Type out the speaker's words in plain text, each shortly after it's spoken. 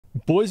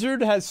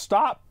Blizzard has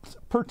stopped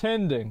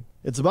pretending.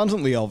 It's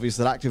abundantly obvious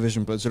that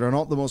Activision Blizzard are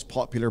not the most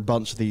popular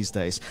bunch these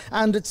days,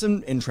 and it's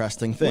an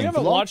interesting thing. We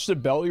haven't watched a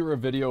Belluar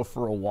video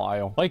for a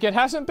while. Like, it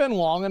hasn't been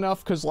long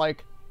enough, because,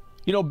 like,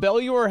 you know,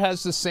 Belluar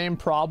has the same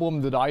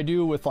problem that I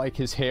do with, like,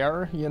 his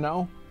hair, you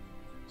know?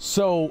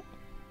 So,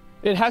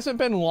 it hasn't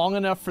been long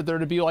enough for there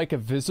to be, like, a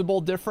visible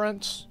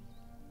difference.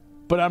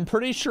 But I'm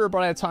pretty sure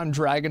by the time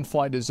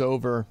Dragonflight is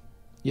over,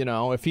 you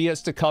know, if he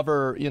has to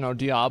cover, you know,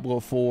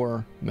 Diablo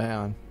 4,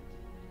 man,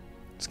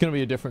 it's gonna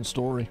be a different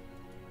story.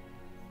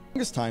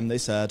 Longest time they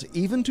said,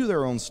 even to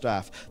their own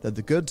staff, that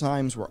the good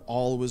times were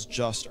always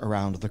just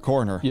around the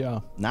corner.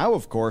 Yeah. Now,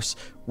 of course,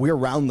 we're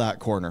around that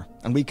corner,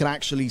 and we can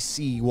actually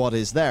see what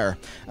is there.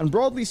 And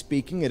broadly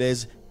speaking, it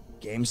is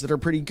games that are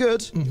pretty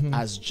good,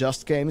 as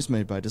just games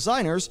made by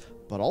designers,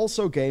 but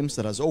also games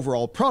that as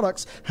overall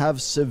products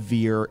have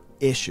severe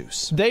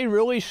issues. They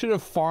really should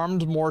have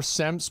farmed more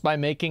simps by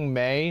making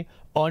Mei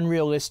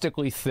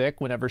unrealistically thick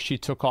whenever she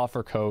took off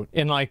her coat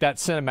in like that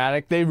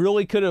cinematic. They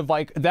really could have,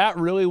 like, that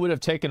really would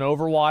have taken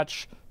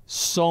Overwatch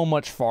so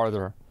much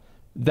farther.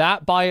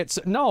 That by its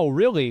no,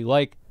 really,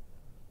 like,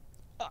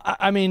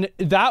 I mean,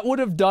 that would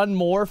have done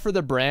more for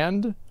the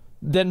brand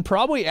than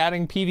probably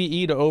adding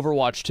PvE to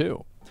Overwatch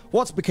 2.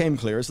 What's became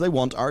clear is they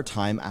want our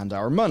time and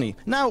our money.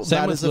 Now,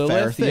 that is a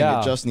fair thing.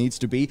 It just needs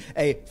to be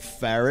a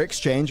fair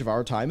exchange of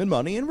our time and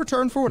money in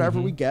return for whatever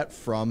we get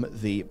from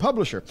the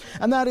publisher.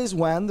 And that is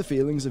when the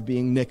feelings of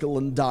being nickel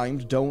and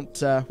dimed don't,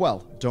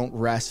 well, don't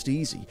rest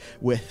easy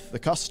with the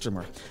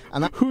customer.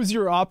 And who's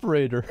your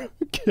operator?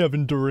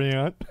 Kevin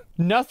Durant.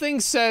 Nothing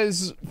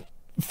says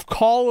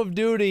Call of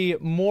Duty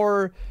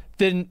more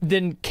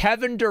than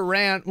Kevin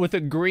Durant with a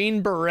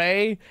green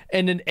beret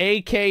and an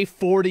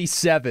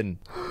AK-47.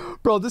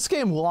 Bro, this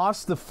game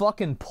lost the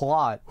fucking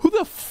plot. Who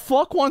the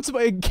fuck wants to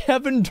play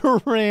Kevin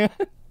Durant?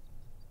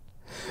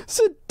 It's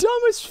the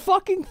dumbest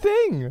fucking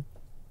thing.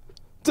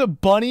 It's a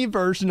bunny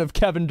version of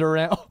Kevin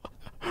Durant.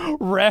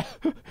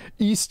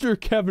 Easter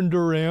Kevin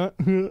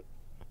Durant.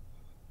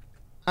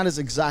 That is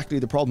exactly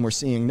the problem we're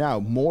seeing now.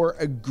 More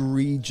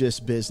egregious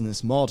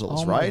business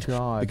models, right?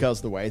 Because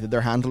the way that they're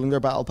handling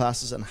their battle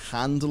passes and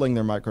handling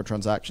their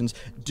microtransactions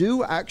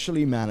do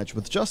actually manage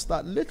with just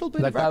that little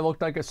bit of... That guy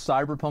looked like a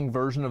cyberpunk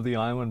version of the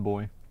Island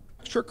Boy.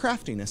 Extra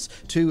craftiness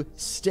to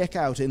stick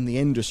out in the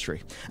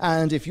industry.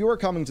 And if you are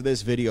coming to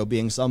this video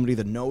being somebody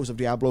that knows of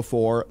Diablo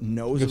 4,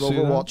 knows of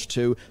Overwatch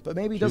 2, but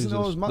maybe doesn't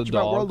know as much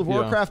about World of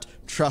Warcraft,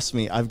 trust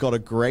me, I've got a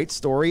great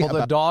story about...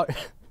 The dog...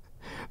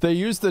 They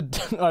use the...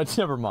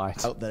 never mind.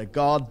 The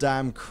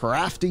goddamn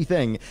crafty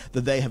thing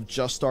that they have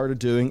just started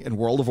doing in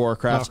World of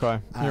Warcraft.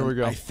 Okay, here we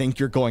go. I think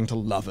you're going to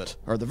love it.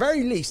 Or at the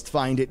very least,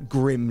 find it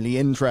grimly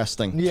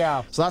interesting.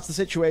 Yeah. So that's the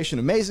situation.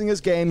 Amazing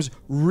as games,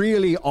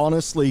 really,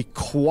 honestly,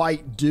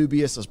 quite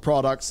dubious as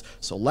products.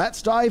 So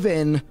let's dive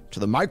in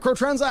to the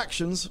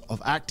microtransactions of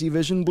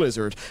Activision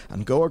Blizzard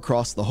and go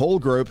across the whole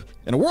group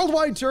in a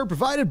worldwide tour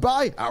provided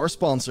by our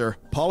sponsor.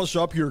 Polish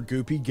up your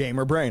goopy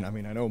gamer brain. I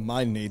mean, I know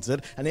mine needs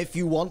it. And if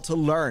you want to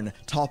learn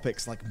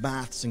topics like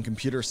maths and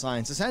computer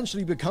science,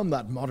 essentially become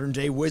that modern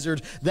day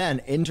wizard, then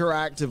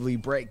interactively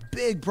break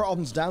big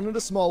problems down into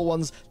small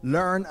ones,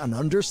 learn and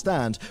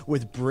understand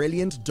with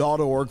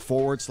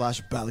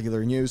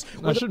brilliant.org/Bellular News.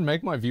 I should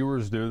make my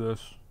viewers do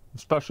this,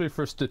 especially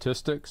for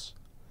statistics.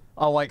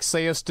 I'll like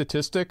say a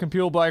statistic and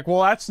people be like,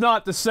 well, that's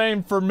not the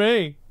same for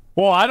me.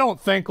 Well, I don't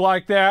think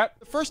like that.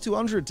 The first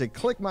 200 to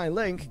click my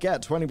link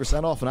get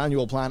 20% off an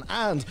annual plan,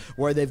 and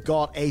where they've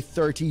got a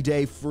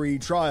 30-day free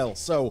trial.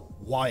 So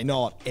why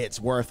not? It's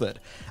worth it.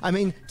 I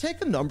mean, take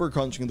the number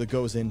crunching that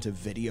goes into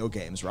video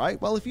games,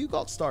 right? Well, if you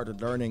got started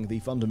learning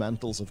the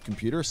fundamentals of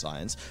computer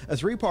science, a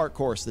 3-part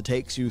course that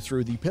takes you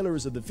through the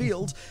pillars of the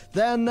field,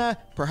 then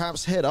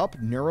perhaps hit up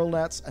neural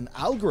nets and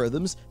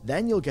algorithms,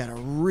 then you'll get a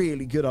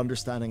really good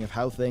understanding of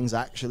how things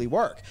actually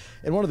work.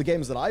 In one of the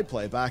games that I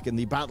play back in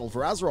the Battle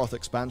for Azeroth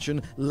expansion,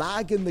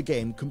 lag in the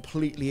game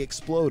completely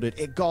exploded.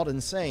 It got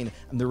insane,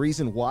 and the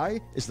reason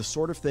why is the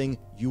sort of thing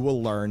you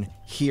will learn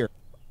here.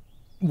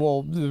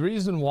 Well, the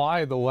reason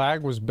why the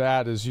lag was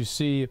bad is, you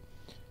see,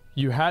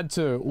 you had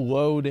to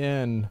load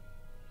in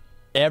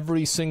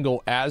every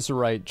single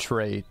Azerite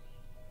trait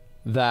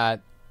that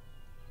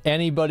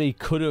anybody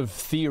could have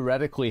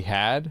theoretically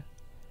had,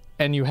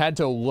 and you had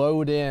to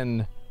load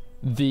in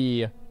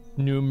the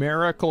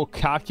numerical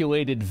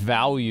calculated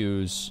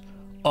values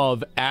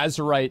of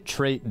Azerite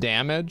trait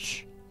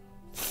damage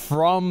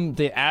from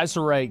the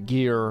Azerite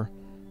gear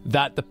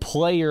that the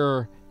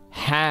player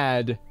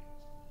had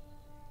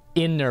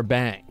in their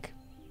bank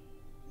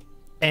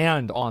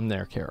and on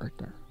their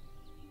character.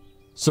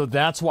 So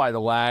that's why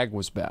the lag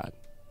was bad.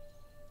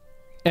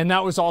 And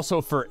that was also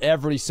for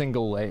every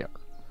single layer.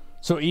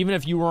 So even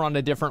if you were on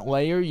a different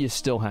layer, you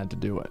still had to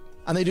do it.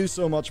 And they do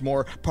so much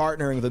more,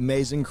 partnering with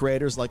amazing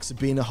creators like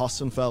Sabine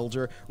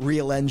Hossenfelder,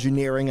 Real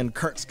Engineering, and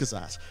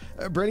Kurzgesagt.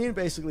 Brilliant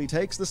basically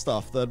takes the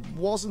stuff that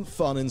wasn't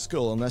fun in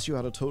school unless you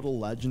had a total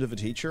legend of a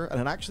teacher,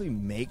 and it actually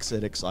makes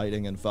it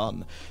exciting and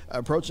fun.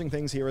 Approaching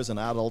things here as an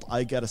adult,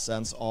 I get a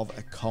sense of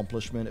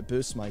accomplishment. It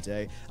boosts my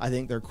day. I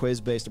think their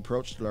quiz-based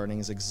approach to learning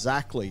is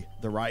exactly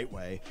the right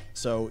way,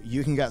 so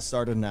you can get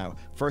started now.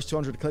 First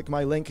 200 click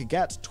my link,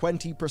 get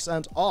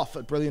 20% off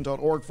at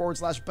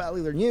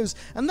brilliant.org/bellular news,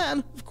 and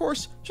then, of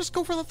course, just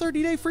go for the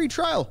 30-day free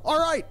trial. All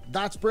right,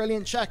 that's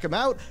brilliant. Check them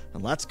out,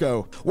 and let's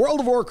go. World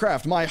of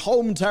Warcraft, my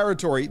home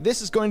territory.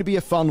 This is going to be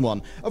a fun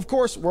one. Of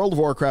course, World of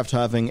Warcraft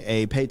having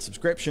a paid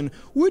subscription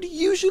would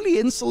usually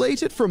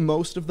insulate it from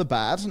most of the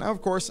bad. Now,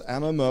 of course,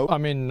 MMO. I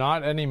mean,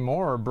 not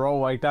anymore, bro.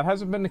 Like, that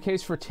hasn't been the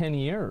case for 10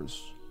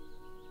 years.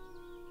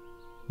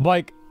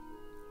 Like,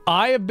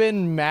 I've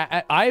been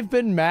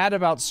mad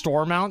about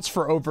store mounts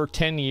for over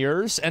 10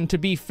 years, and to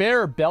be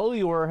fair,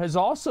 Bellular has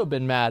also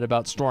been mad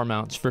about store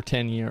mounts for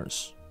 10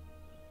 years.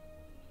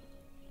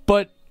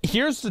 But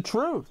here's the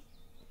truth,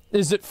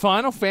 is that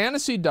Final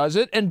Fantasy does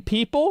it, and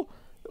people,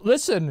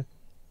 listen,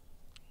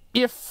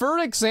 if, for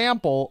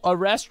example, a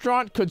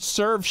restaurant could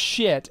serve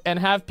shit and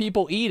have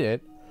people eat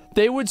it,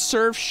 they would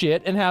serve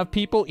shit and have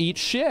people eat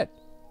shit.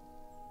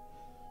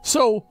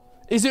 So,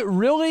 is it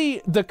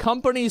really the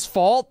company's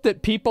fault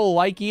that people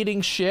like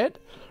eating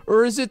shit?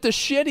 Or is it the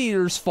shit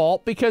eaters'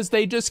 fault because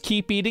they just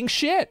keep eating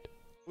shit?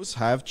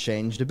 Have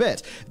changed a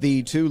bit.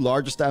 The two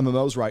largest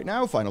MMOs right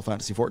now, Final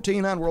Fantasy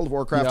XIV and World of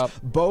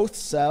Warcraft, both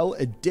sell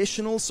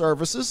additional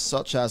services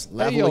such as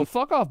leveling. Hey, yo,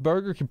 fuck off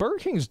Burger King. Burger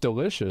King's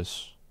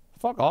delicious.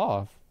 Fuck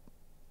off.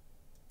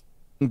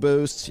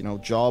 Boosts, you know,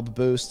 job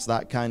boosts,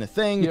 that kind of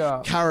thing,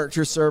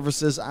 character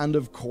services, and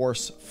of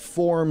course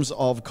forms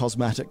of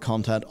cosmetic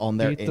content on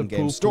their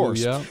in-game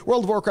stores.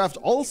 World of Warcraft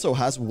also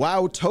has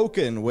WoW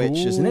Token, which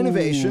is an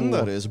innovation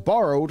that is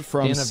borrowed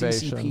from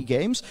CCP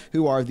Games,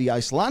 who are the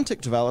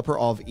Icelandic developer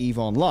of EVE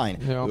Online,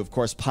 who of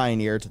course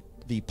pioneered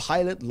the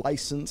pilot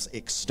license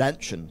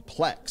extension,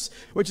 Plex,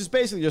 which is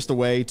basically just a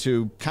way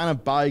to kind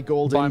of buy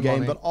gold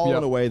in-game, but all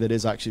in a way that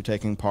is actually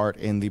taking part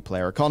in the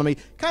player economy.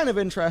 Kind of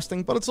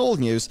interesting, but it's old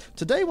news.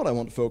 Today, what I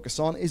want to focus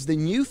on is the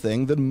new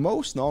thing that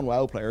most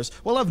non-WoW players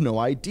will have no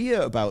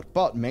idea about,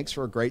 but makes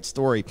for a great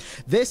story.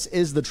 This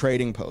is the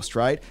Trading Post,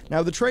 right?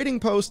 Now, the Trading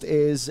Post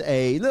is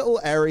a little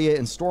area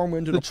in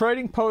Stormwind. The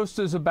Trading Post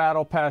is a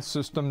battle pass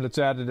system that's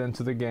added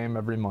into the game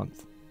every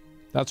month.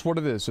 That's what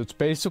it is. It's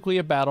basically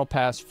a battle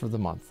pass for the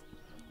month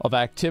of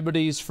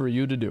activities for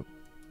you to do.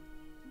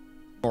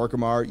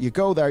 Orgrimmar, you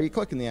go there, you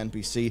click in the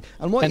NPC,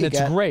 and what you get...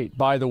 And it's great,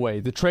 by the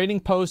way. The Trading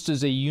Post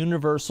is a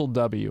universal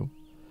W.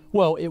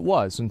 Well, it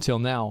was until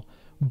now.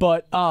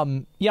 But,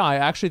 yeah, I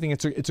actually think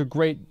it's a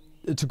great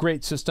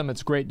system.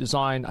 It's a great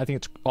design. I think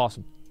it's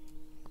awesome.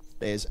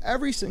 Is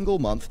every single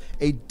month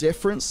a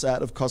different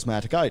set of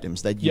cosmetic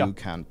items that you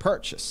can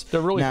purchase. They're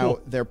really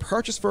cool. They're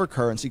purchased for a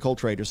currency called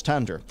Trader's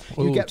Tender.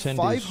 You get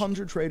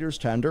 500 Trader's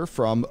Tender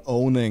from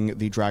owning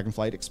the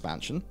Dragonflight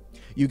expansion.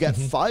 You get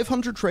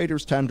 500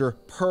 Trader's Tender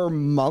per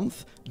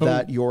month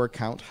that your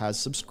account has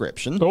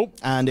subscription.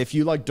 And if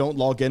you don't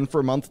log in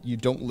for a month, you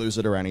don't lose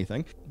it or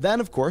anything.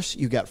 Then, of course,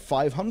 you get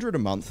 500 a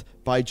month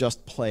by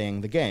just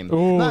playing the game.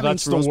 That that's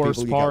means the for most worst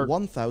people, part. You get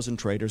 1,000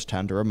 Trader's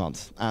Tender a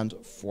month. And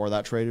for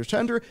that Trader's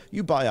Tender,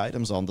 you buy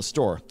items on the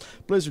store.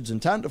 Blizzard's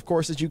intent, of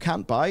course, is you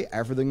can't buy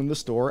everything in the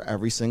store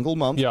every single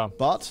month.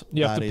 But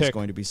that is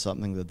going to be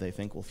something that they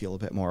think will feel a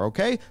bit more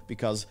okay,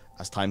 because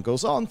as time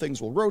goes on,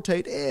 things will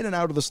rotate in and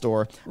out of the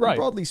store. And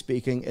broadly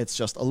speaking, it's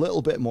just a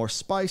little bit more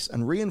spice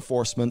and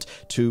reinforcement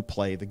to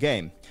play the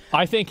game.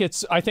 I think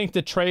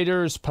the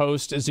Trader's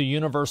Post is a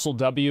universal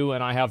W,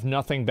 and I have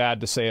nothing bad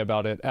to say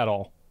about it at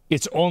all.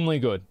 It's only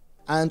good.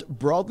 And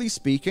broadly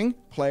speaking,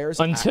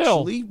 players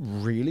actually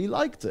really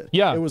liked it.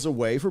 It was a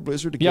way for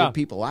Blizzard to give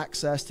people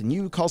access to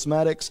new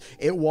cosmetics.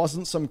 It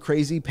wasn't some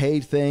crazy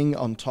paid thing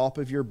on top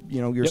of your,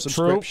 your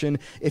subscription.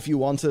 If you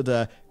wanted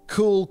a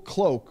cool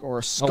cloak or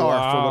a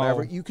scarf or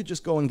whatever, you could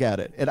just go and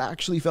get it. It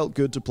actually felt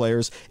good to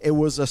players. It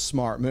was a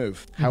smart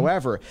move.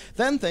 However,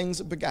 then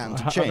things began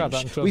to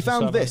change. We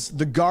found this,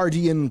 the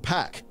Guardian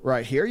pack.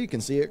 Right here, you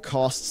can see it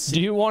costs... Do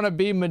you want to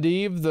be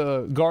Medivh,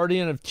 the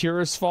Guardian of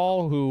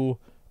Tirisfal, who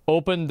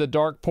opened the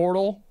Dark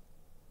Portal?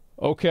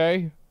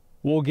 Okay,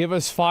 well, give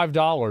us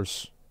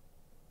 $5.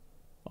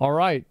 All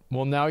right,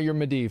 well, now you're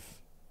Medivh.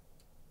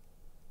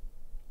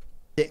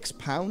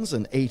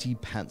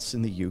 £6.80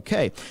 in the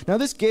UK. Now,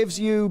 this gives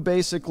you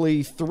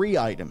basically 3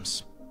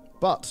 items.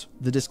 But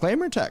the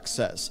disclaimer text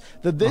says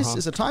that this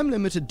is a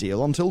time-limited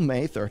deal until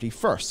May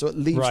 31st, so it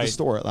leaves the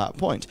store at that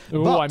point.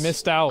 But I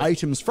missed out.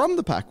 Items from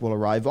the pack will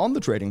arrive on the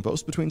Trading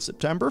Post between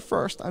September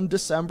 1st and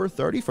December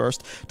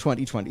 31st,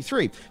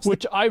 2023.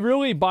 Which I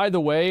really, by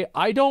the way,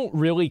 I don't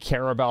really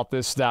care about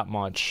this that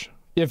much.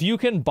 If you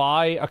can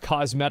buy a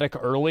cosmetic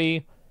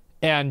early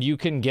and you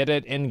can get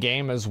it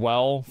in-game as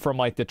well from,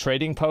 the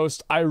Trading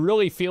Post, I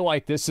really feel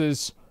like this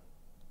is...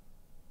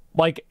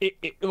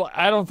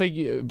 I don't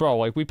think...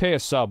 bro, we pay a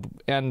sub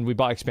and we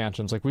buy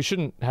expansions. We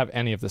shouldn't have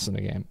any of this in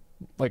the game.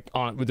 Like,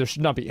 there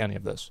should not be any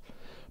of this.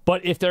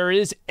 But if there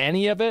is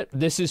any of it,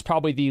 this is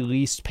probably the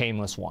least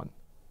painless one.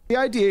 The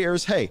idea here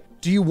is, hey,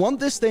 do you want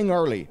this thing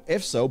early?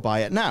 If so, buy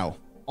it now.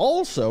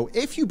 Also,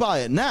 if you buy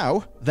it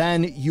now,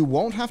 then you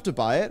won't have to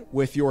buy it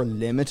with your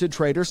limited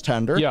trader's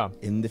tender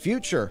in the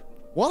future.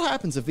 What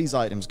happens if these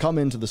items come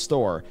into the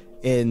store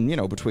in, you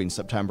know, between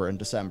September and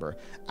December,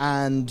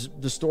 and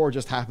the store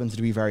just happens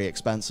to be very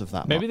expensive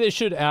that month? Maybe they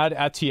should add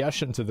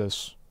Atieshin to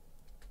this.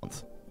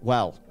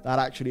 Well, that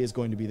actually is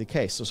going to be the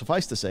case. So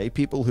suffice to say,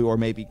 people who are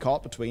maybe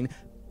caught between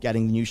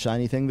getting the new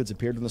shiny thing that's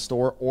appeared in the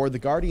store or the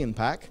Guardian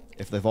pack,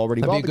 if they've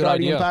already bought the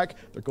Guardian pack,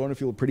 they're going to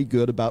feel pretty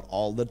good about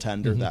all the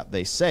tender that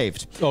they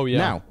saved. Oh, yeah.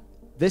 Now,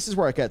 this is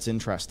where it gets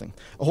interesting.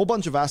 A whole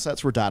bunch of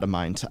assets were data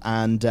mined,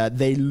 and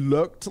they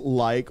looked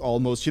like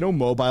almost, you know,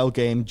 mobile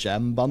game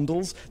gem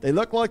bundles. They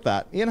look like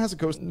that. Ian has a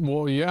coast.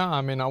 Well, yeah,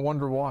 I mean, I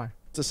wonder why.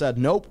 Said,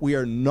 nope, we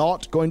are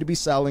not going to be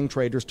selling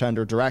Trader's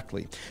Tender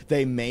directly.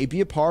 They may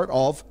be a part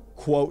of,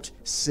 quote,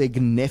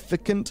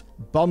 significant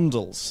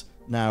bundles.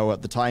 Now,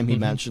 at the time, he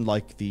mentioned,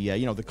 like, the,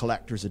 you know, the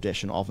collector's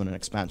edition of an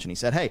expansion. He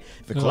said, hey,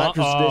 if a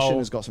collector's edition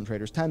has got some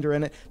Trader's Tender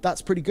in it,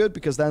 that's pretty good,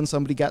 because then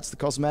somebody gets the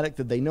cosmetic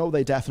that they know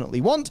they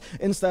definitely want,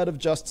 instead of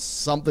just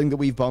something that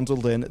we've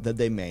bundled in that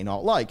they may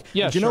not like.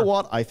 Yeah, but you know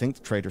what? I think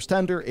the Trader's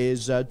Tender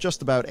is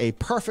just about a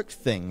perfect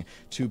thing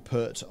to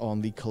put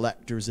on the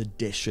collector's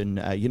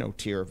edition, you know,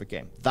 tier of a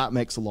game. That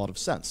makes a lot of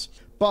sense.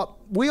 But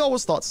we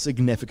always thought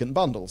significant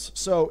bundles.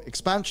 So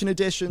expansion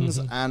editions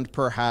and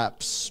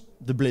perhaps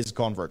the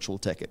BlizzCon virtual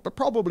ticket, but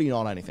probably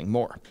not anything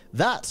more.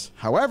 That,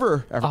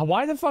 however...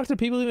 why the fuck do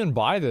people even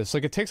buy this?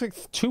 Like, it takes like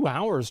 2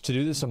 hours to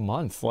do this a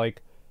month.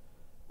 Like,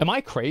 am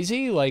I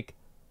crazy? Like,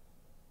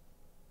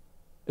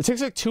 it takes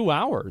like 2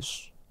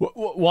 hours.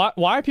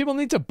 Why do people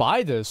need to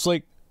buy this?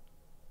 Like,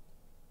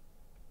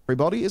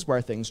 everybody is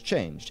where things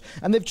changed.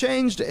 And they've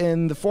changed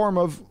in the form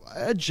of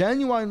a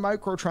genuine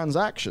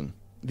microtransaction.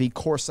 The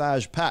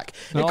Corsage pack.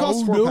 It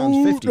costs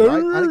 £4.50,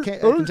 right? And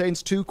it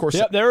contains 2 Corsage.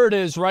 Yep, there it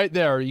is, right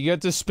there. You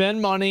get to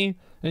spend money,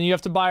 and you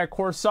have to buy a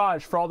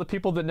Corsage for all the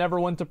people that never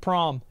went to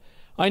prom.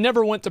 I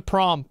never went to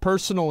prom,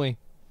 personally.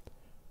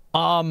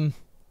 It's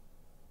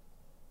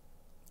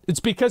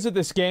because of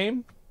this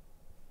game.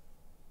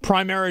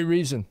 Primary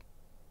reason.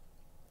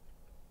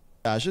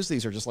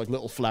 These are just like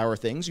little flower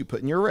things you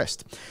put in your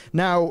wrist.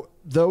 Now,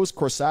 those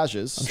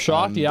corsages... I'm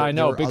shocked. Yeah, I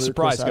know. Big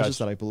surprise, guys.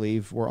 ...that I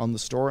believe were on the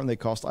store, and they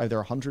cost either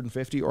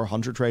 150 or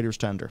 100 Trader's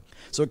Tender.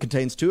 So it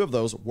contains 2 of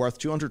those worth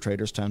 200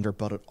 Trader's Tender,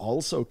 but it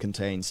also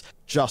contains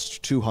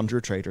just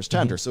 200 Trader's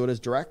Tender. So it is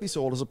directly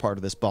sold as a part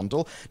of this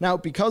bundle. Now,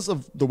 because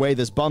of the way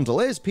this bundle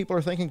is, people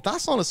are thinking,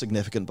 that's not a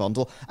significant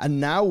bundle. And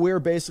now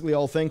we're basically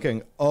all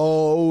thinking,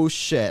 oh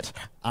shit,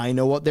 I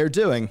know what they're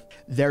doing.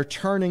 They're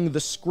turning the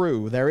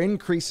screw. They're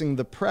increasing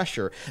the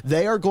pressure.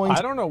 They are going to...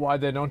 I don't know why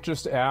they don't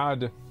just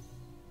add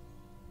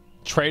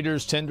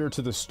Trader's Tender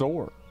to the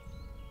store.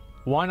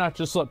 Why not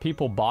just let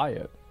people buy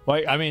it?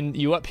 Like, I mean,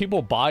 you let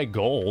people buy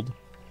gold.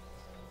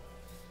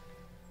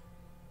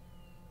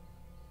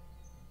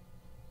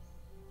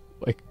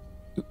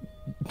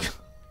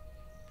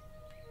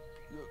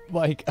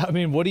 Like, I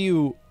mean, what do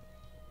you...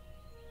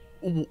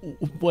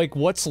 Like,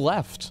 what's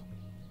left?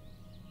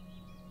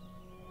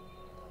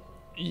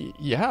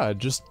 Yeah,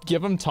 just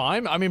give them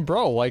time. I mean,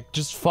 bro, like,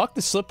 just fuck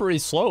the slippery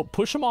slope.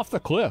 Push them off the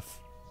cliff.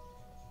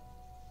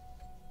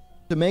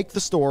 To make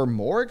the store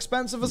more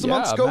expensive as the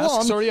months go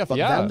on, but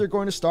then they're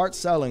going to start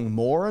selling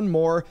more and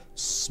more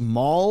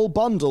small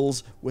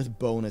bundles with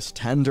bonus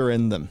tender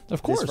in them.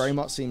 Of course. This very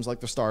much seems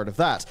like the start of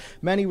that.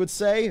 Many would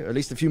say, or at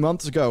least a few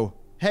months ago,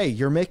 hey,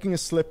 you're making a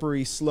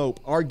slippery slope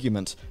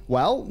argument.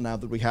 Well, now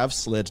that we have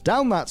slid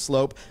down that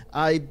slope,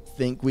 I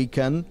think we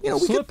can, you know,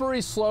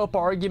 slippery slope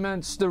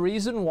arguments, the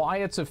reason why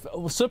it's a...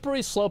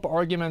 Slippery slope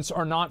arguments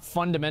are not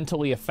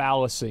fundamentally a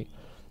fallacy.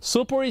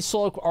 Slippery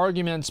slope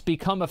arguments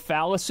become a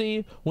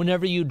fallacy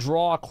whenever you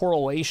draw a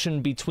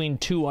correlation between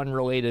 2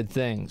 unrelated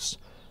things.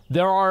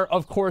 There are,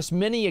 of course,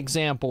 many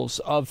examples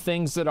of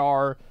things that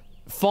are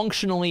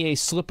functionally a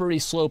slippery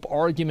slope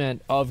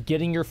argument of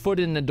getting your foot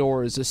in the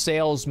door as a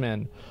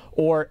salesman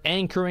or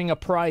anchoring a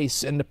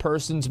price in the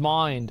person's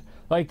mind.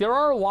 Like, there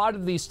are a lot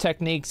of these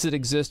techniques that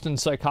exist in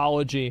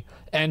psychology,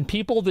 and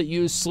people that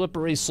use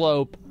slippery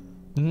slope,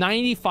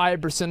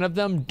 95% of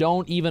them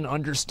don't even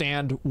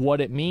understand what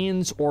it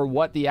means or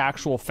what the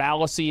actual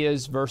fallacy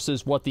is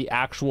versus what the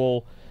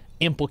actual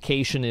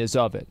implication is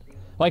of it.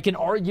 Like an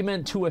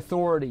argument to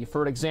authority,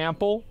 for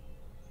example,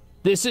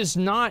 this is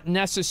not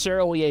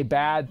necessarily a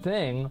bad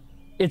thing.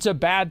 It's a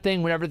bad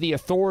thing whenever the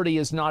authority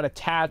is not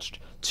attached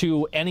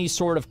to any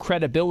sort of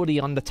credibility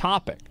on the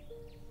topic.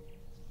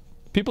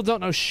 People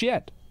don't know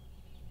shit.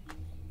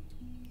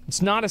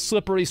 It's not a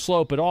slippery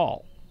slope at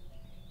all.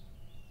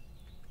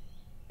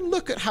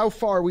 Look at how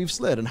far we've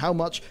slid and how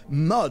much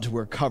mud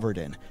we're covered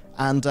in.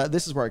 And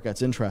this is where it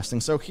gets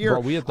interesting. So here, Bro,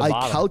 we at the I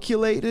bottom.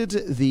 calculated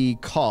the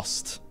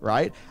cost,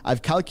 right?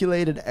 I've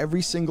calculated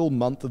every single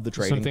month of the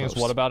trading things,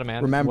 post. what about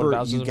Amanda? Remember, What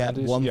about you get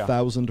Amanda's?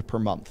 1,000 per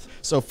month.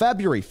 So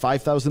February,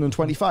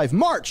 5,025.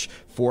 March,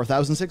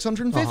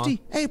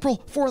 4,650.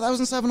 April,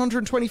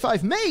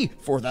 4,725. May,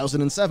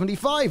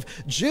 4,075.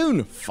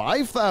 June,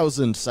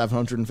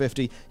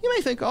 5,750. You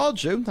may think, oh,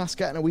 June, that's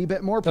getting a wee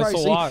bit more pricey.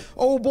 That's a lot.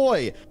 Oh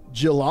boy,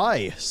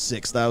 July,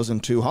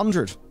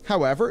 6,200.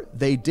 However,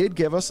 they did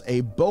give us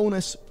a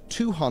bonus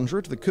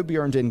 200 that could be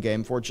earned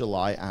in-game for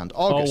July and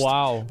August. Oh,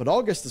 wow. But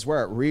August is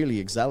where it really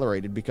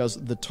accelerated because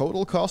the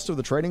total cost of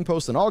the trading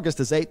post in August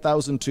is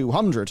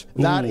 8,200.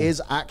 That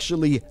is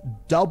actually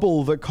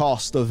double the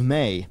cost of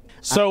May.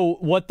 So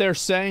what they're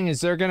saying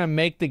is they're going to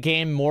make the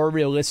game more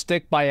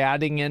realistic by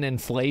adding in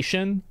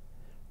inflation?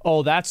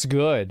 Oh, that's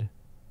good.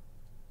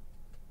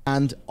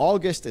 And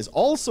August is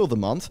also the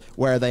month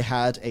where they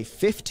had a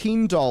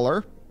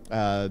 $15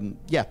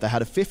 they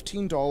had a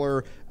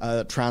 $15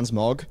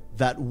 transmog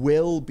that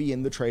will be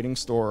in the trading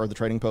store or the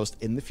trading post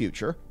in the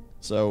future.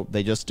 So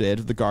they just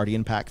did the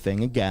Guardian Pack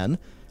thing again.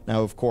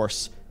 Now, of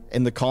course,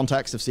 in the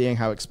context of seeing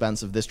how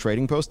expensive this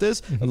trading post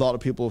is, a lot of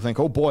people will think,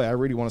 oh boy, I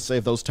really want to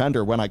save those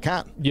tender when I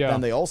can. Yeah.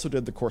 Then they also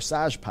did the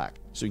Corsage Pack,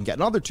 so you can get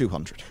another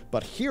 200.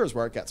 But here's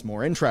where it gets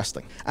more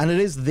interesting. And it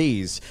is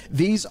these.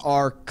 These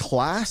are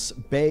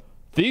class-based.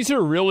 These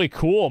are really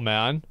cool,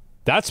 man.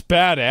 That's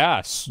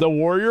badass. The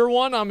warrior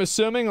one, I'm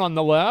assuming, on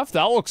the left,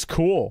 that looks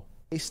cool.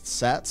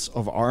 Sets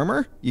of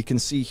armor. You can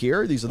see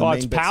here, these are the Oh, main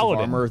it's bits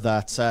Paladin. of armor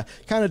that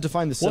kind of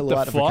define the What the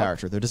silhouette of a fuck?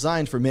 character. They're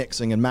designed for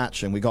mixing and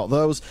matching. We got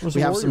those. Where's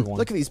We the have warrior some. one?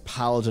 Look at these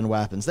paladin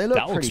weapons. They look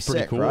That looks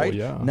pretty sick, cool, right?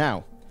 yeah.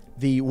 Now,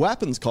 the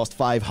weapons cost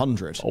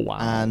 500. Oh, wow.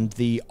 And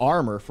the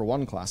armor for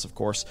one class, of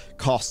course,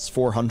 costs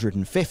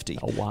 450.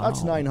 Oh, wow.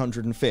 That's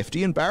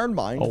 950. And bear in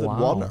mind that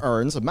wow. one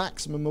earns a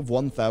maximum of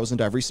 1,000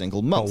 every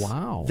single month. Oh,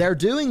 wow. They're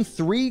doing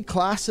 3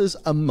 classes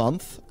a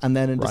month, and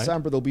then in Right.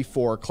 December there'll be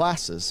 4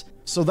 classes.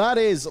 So that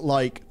is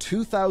like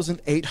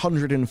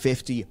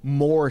 2,850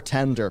 more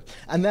tender.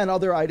 And then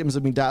other items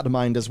have been data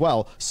mined as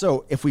well.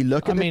 So if we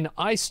look at I mean,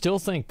 I still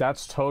think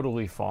that's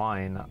totally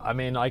fine. I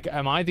mean, like,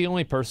 am I the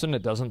only person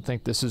that doesn't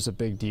think this is a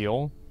big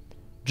deal?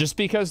 Just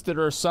because there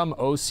are some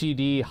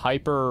OCD,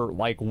 hyper,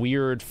 like,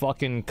 weird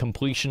fucking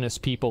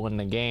completionist people in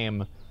the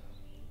game,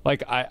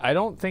 like, I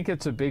don't think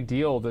it's a big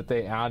deal that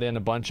they add in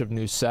a bunch of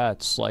new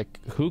sets. Like,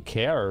 who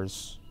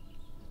cares?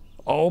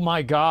 Oh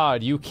my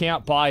god, you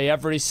can't buy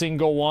every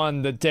single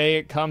one the day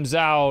it comes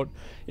out.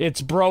 It's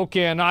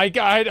broken. I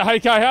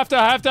have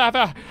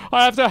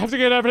to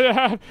get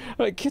everything.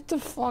 Like, get the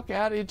fuck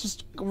out of here.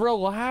 Just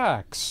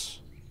relax.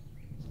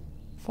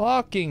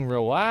 Fucking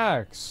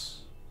relax.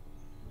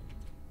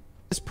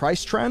 this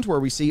price trend where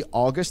we see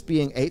August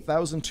being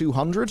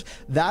 8,200,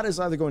 that is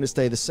either going to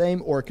stay the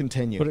same or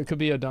continue. But it could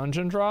be a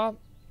dungeon drop.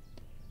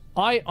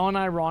 I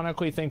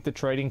unironically think the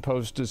trading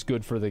post is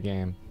good for the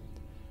game.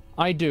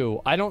 I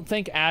do. I don't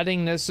think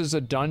adding this as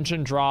a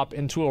dungeon drop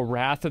into a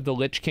Wrath of the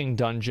Lich King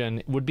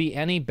dungeon would be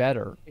any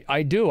better.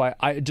 I do.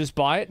 I just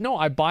buy it. No,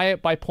 I buy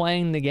it by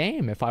playing the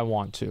game if I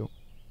want to.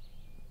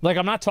 Like,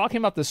 I'm not talking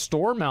about the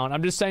store mount.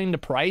 I'm just saying the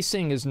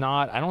pricing is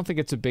not, I don't think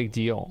it's a big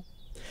deal.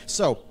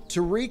 So,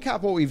 to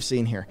recap what we've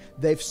seen here,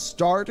 they've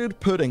started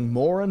putting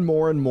more and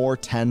more and more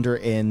tender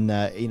in,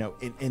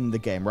 in the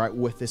game, right,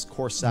 with this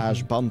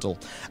Corsage bundle.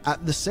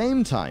 At the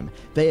same time,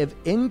 they have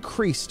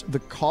increased the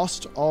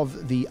cost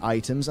of the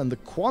items and the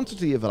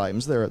quantity of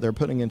items they're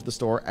putting into the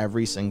store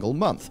every single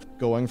month,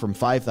 going from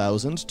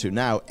 5,000 to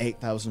now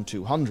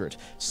 8,200.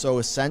 So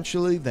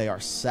essentially, they are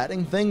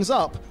setting things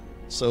up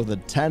so the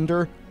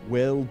tender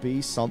will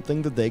be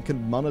something that they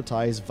can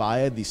monetize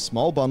via these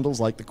small bundles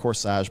like the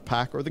Corsage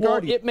pack or the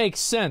Guardian. Well, it makes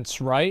sense,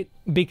 right?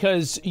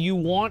 Because you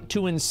want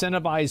to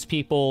incentivize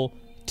people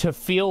to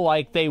feel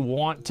like they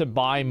want to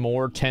buy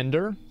more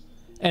tender,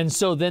 and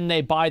so then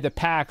they buy the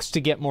packs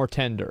to get more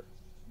tender.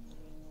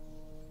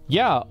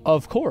 Yeah,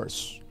 of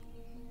course.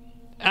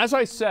 As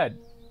I said,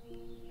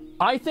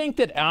 I think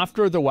that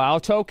after the WoW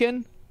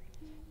token,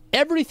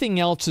 everything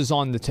else is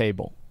on the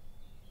table.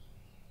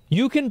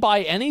 You can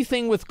buy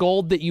anything with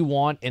gold that you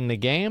want in the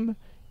game,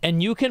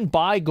 and you can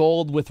buy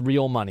gold with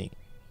real money.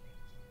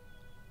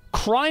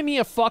 Cry me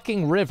a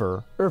fucking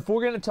river, or if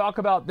we're going to talk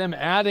about them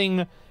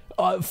adding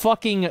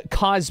fucking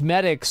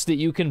cosmetics that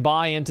you can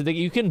buy into the...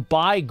 You can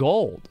buy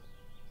gold.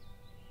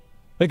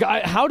 Like,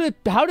 how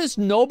does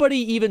nobody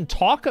even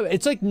talk about...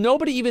 It's like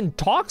nobody even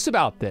talks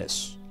about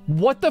this.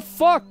 What the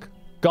fuck?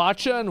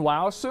 Gotcha and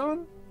WoW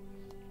soon?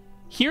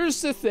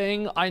 Here's the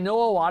thing. I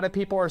know a lot of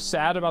people are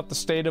sad about the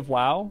state of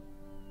WoW.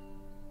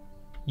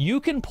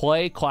 You can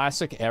play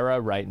Classic Era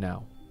right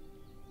now.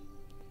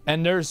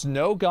 And there's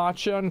no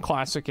gacha in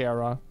Classic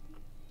Era.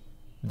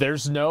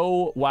 There's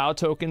no WoW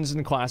tokens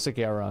in Classic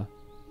Era.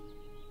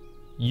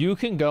 You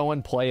can go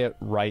and play it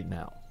right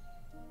now.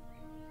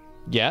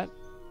 Yeah,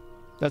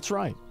 that's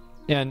right.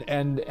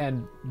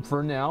 And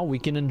for now, we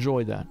can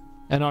enjoy that.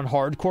 And on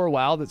Hardcore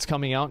WoW that's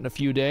coming out in a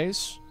few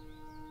days,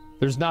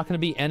 there's not going to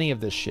be any of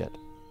this shit.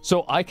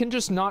 So I can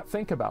just not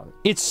think about it.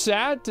 It's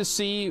sad to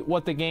see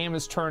what the game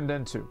has turned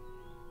into.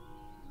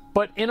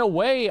 But in a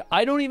way,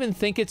 I don't even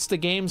think it's the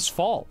game's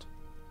fault.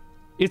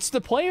 It's the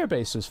player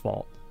base's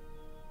fault.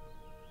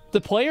 The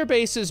player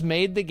base has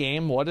made the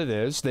game what it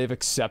is. They've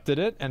accepted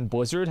it, and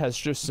Blizzard has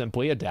just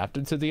simply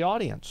adapted to the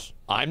audience.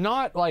 I'm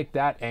not, like,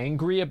 that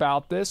angry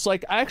about this.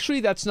 Like,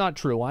 actually, that's not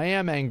true. I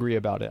am angry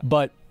about it.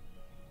 But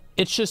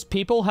it's just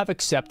people have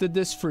accepted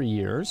this for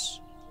years.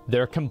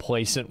 They're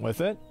complacent with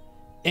it.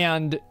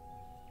 And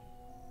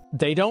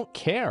they don't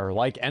care.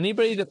 Like,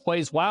 anybody that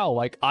plays WoW,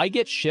 like, I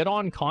get shit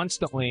on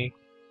constantly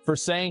for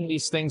saying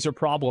these things are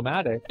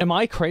problematic. Am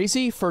I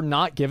crazy for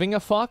not giving a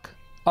fuck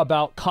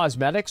about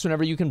cosmetics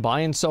whenever you can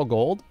buy and sell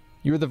gold?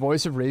 You were the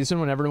voice of reason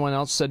when everyone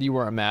else said you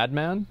were a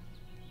madman?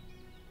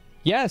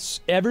 Yes,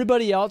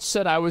 everybody else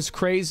said I was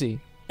crazy.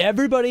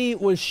 Everybody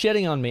was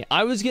shitting on me.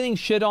 I was getting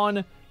shit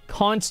on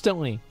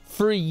constantly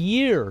for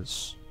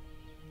years.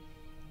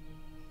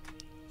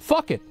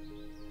 Fuck it.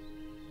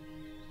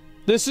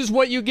 This is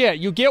what you get.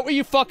 You get what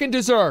you fucking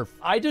deserve.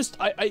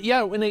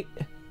 Yeah, when they...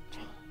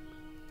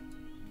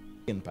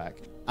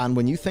 Impact. And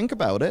when you think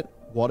about it,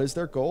 what is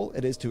their goal?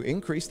 It is to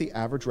increase the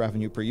average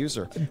revenue per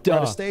user. Duh. We're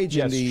at a stage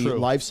in the true.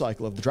 life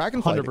cycle of the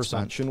Dragonflight 100%.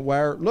 expansion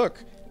where,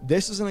 look,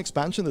 this is an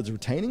expansion that's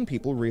retaining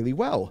people really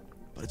well,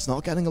 but it's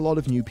not getting a lot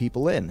of new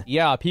people in.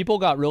 Yeah, people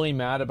got really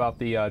mad about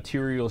the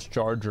Tyrion's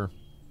Charger.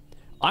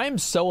 I am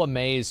so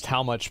amazed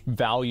how much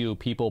value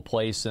people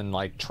place in,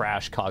 like,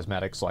 trash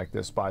cosmetics like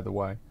this, by the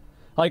way.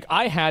 Like,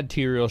 I had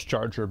Tyrion's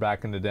Charger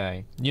back in the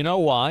day. You know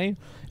why?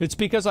 It's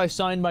because I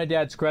signed my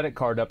dad's credit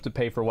card up to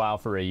pay for WoW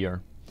for a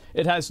year.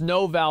 It has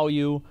no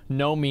value,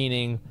 no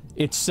meaning.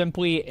 It's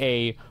simply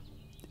a...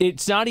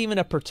 It's not even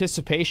a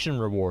participation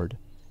reward.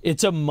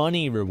 It's a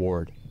money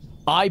reward.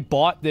 I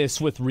bought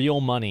this with real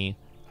money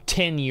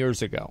 10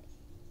 years ago.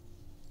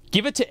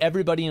 Give it to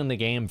everybody in the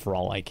game for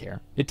all I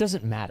care. It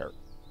doesn't matter.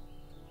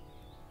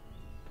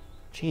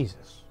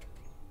 Jesus.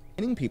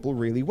 Retaining people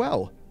really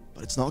well,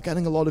 but it's not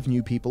getting a lot of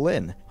new people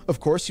in. Of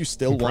course, you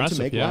still want to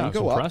make money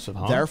go up.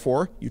 Huh?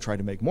 Therefore, you try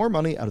to make more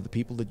money out of the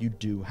people that you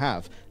do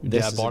have.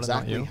 This is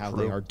exactly how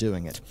they are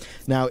doing it.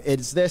 Now,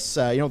 it's this,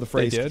 you know, the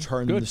phrase to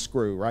turn the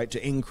screw, right?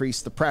 To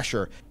increase the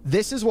pressure.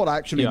 This is what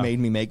actually made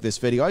me make this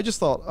video. I just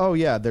thought, oh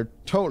yeah, they're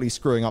totally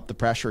screwing up the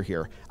pressure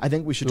here. I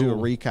think we should do a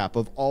recap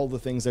of all the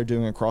things they're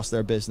doing across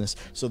their business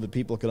so that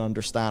people can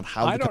understand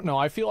how... I don't know.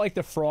 I feel like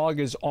the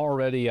frog is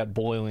already at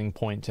boiling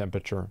point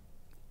temperature.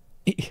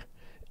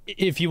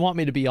 If you want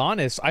me to be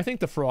honest, I think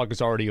the frog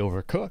is already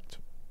overcooked.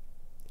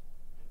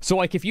 So,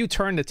 like, if you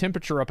turn the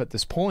temperature up at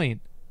this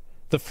point,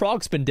 the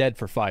frog's been dead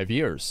for 5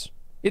 years.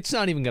 It's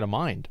not even going to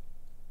mind.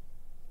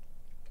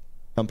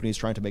 Companies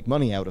trying to make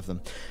money out of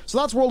them. So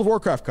that's World of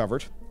Warcraft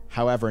covered.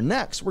 However,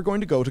 next we're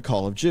going to go to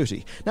Call of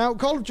Duty. Now,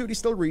 Call of Duty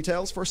still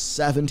retails for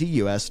 70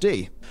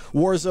 USD.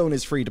 Warzone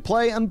is free to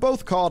play, and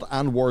both COD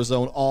and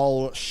Warzone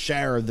all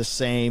share the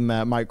same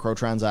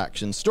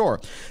microtransaction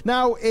store.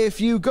 Now, if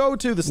you go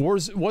to the...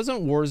 Wasn't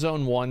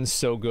Warzone 1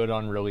 so good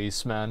on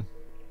release, man?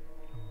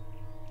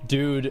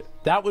 Dude,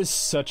 that was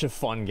such a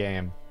fun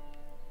game.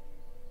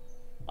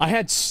 I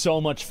had so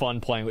much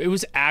fun playing. It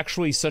was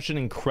actually such an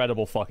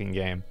incredible fucking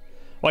game.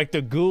 Like,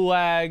 the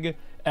Gulag...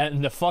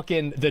 and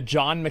the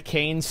John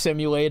McCain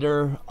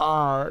simulator,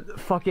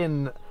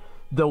 fucking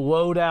the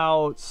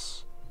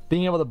loadouts,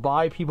 being able to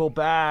buy people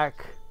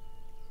back.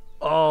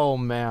 Oh,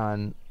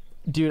 man.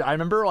 Dude, I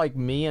remember, like,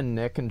 me and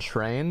Nick and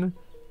Train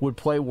would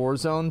play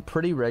Warzone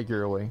pretty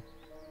regularly.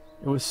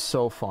 It was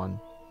so fun.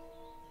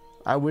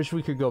 I wish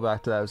we could go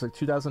back to that. It was like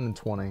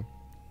 2020.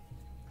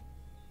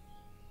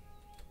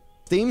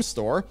 Steam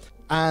store,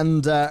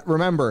 and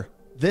remember,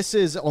 this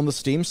is on the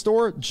Steam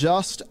store,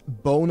 just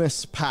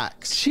bonus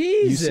packs.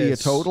 Jesus. You see a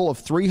total of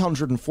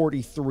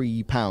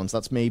 £343.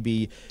 That's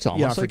maybe, it's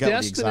almost I forget like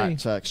what the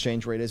exact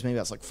exchange rate is. Maybe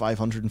that's like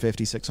 $550,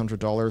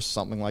 $600,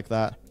 something like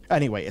that.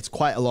 Anyway, it's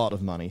quite a lot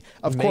of money.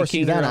 Of course,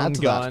 you then add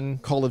to that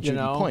Call of Duty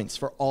points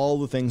for all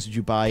the things that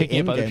you buy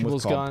in-game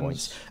with COD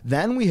points.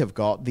 Then we have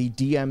got the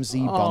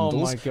DMZ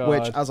bundles,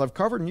 which, as I've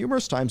covered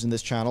numerous times in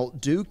this channel,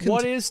 do...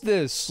 What is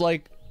this?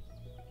 Like...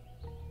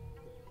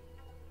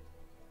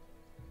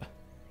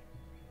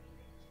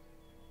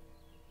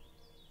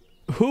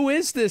 Who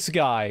is this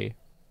guy?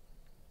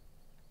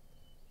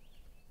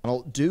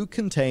 Do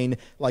contain,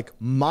 like,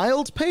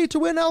 mild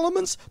pay-to-win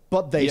elements,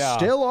 but they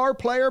still are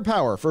player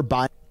power for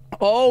buying...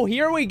 Oh,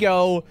 here we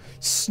go.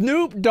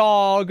 Snoop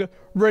Dogg,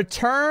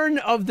 Return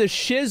of the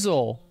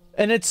Shizzle.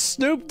 And it's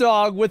Snoop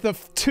Dogg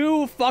with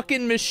two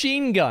fucking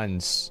machine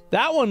guns.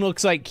 That one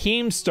looks like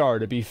Keemstar,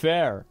 to be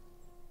fair.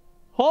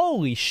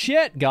 Holy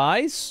shit,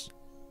 guys.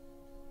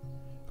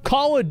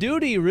 Call of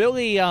Duty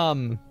really,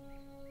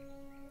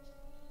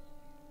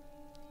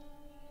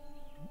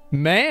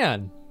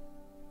 man.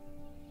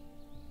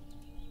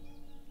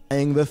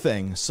 the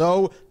thing.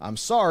 So, I'm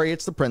sorry,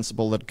 it's the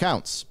principle that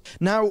counts.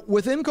 Now,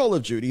 within Call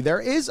of Duty,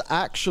 there is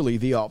actually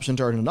the option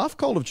to earn enough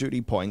Call of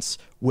Duty points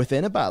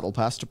within a Battle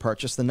Pass to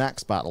purchase the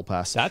next Battle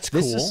Pass. That's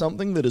cool. This is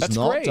something that is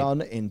not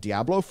done in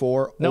Diablo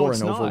 4 or in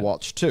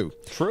Overwatch 2.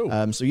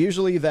 True. So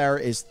usually there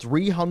is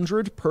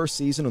 300 per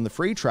season on the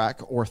free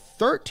track or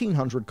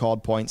 1,300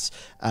 COD points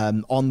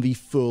on the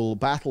full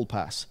Battle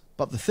Pass.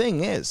 But the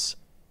thing is,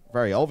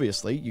 very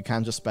obviously, you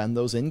can just spend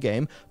those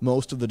in-game.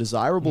 Most of the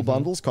desirable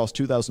bundles cost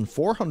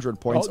 2,400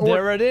 points. Oh,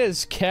 there it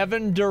is,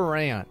 Kevin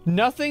Durant.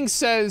 Nothing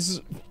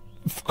says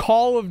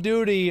Call of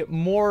Duty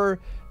more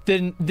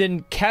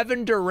than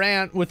Kevin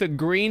Durant with a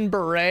green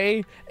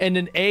beret and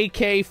an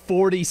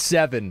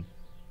AK-47.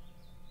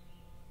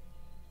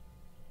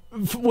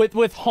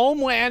 With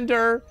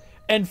Homelander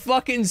and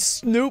fucking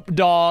Snoop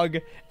Dogg,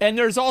 and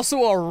there's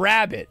also a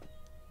rabbit.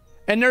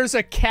 And there's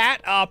a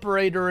cat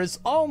operator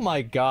oh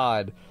my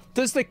god.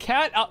 Does the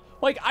cat,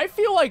 like, I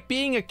feel like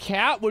being a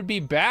cat would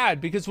be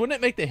bad, because wouldn't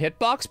it make the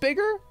hitbox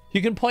bigger?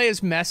 You can play as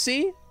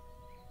Messi?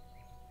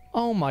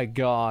 Oh my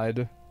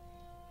god.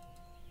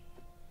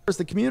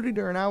 The community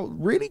are now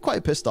really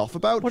quite pissed off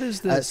about. What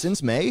is this?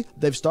 Since May,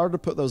 they've started to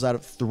put those out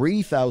at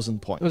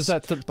 3,000 points. Was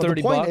that 30 But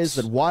the point bucks? is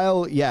that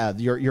while, yeah,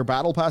 your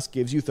battle pass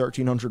gives you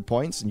 1,300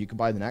 points and you can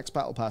buy the next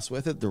battle pass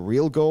with it, the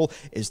real goal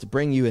is to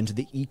bring you into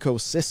the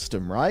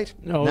ecosystem, right?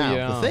 Oh, now,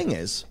 yeah. the thing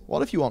is,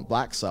 what if you want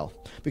Black Cell?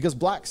 Because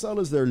Black Cell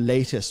is their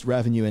latest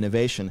revenue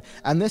innovation,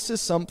 and this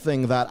is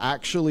something that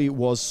actually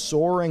was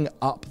soaring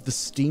up the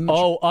Steam.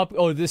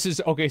 This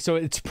is, okay, so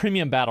it's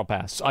Premium Battle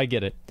Pass. I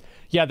get it.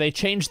 Yeah, they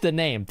changed the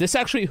name. This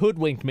actually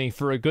hoodwinked me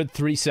for a good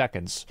 3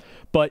 seconds.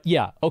 But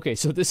yeah, okay,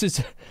 so this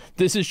is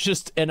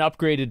just an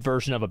upgraded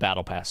version of a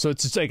battle pass. So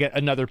it's just like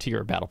another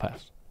tier of battle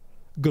pass.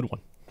 Good one.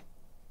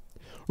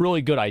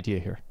 Really good idea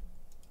here.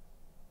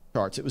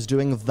 Charts, it was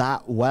doing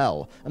that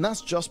well, and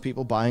that's just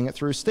people buying it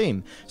through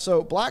Steam.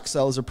 So Black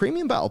Cell is a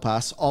premium battle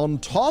pass on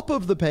top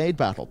of the paid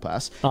battle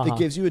pass that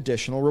gives you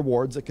additional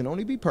rewards that can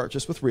only be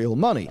purchased with real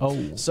money.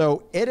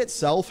 So it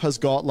itself has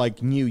got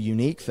like new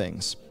unique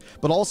things.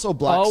 But also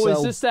Black Cell...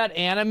 is this that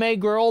anime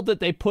girl that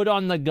they put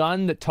on the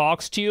gun that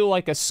talks to you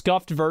like a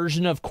scuffed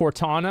version of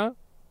Cortana?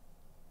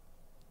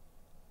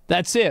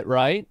 That's it,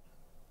 right?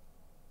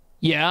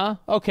 Yeah?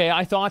 Okay,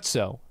 I thought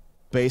so.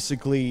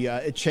 Basically,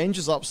 it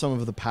changes up some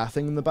of the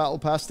pathing in the Battle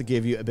Pass to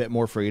give you a bit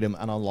more freedom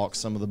and unlock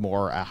some of the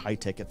more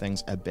high-ticket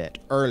things a bit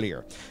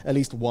earlier. At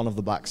least one of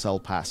the Black Cell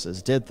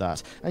passes did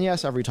that. And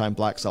yes, every time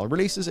Black Cell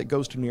releases, it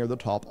goes to near the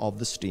top of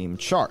the Steam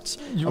charts.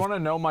 You want to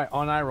know my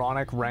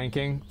unironic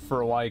ranking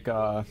for, like,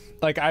 I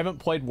haven't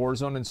played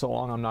Warzone in so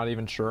long, I'm not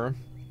even sure.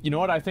 You know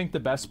what I think the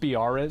best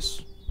BR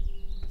is?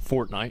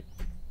 Fortnite.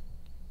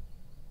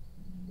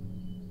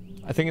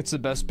 I think it's the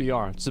best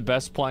BR. It's the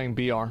best playing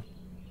BR.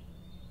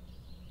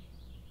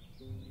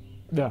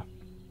 Yeah.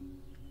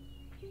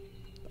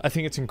 I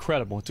think it's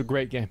incredible. It's a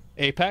great game.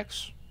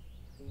 Apex?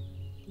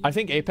 I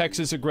think Apex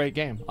is a great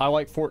game. I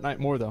like Fortnite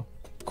more, though.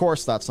 Of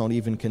course, that's not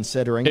even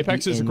considering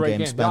Apex the is a great in-game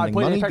game. spending Yeah, I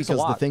played money, Apex a because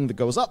the lot. thing that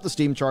goes up the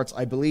Steam charts,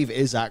 I believe,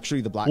 is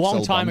actually the Black Long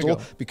Cell time bundle,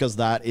 ago. because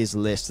that is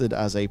listed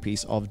as a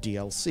piece of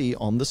DLC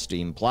on the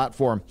Steam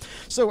platform.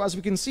 So, as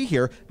we can see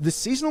here, the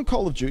seasonal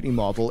Call of Duty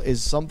model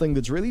is something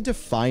that's really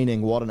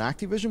defining what an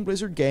Activision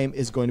Blizzard game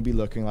is going to be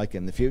looking like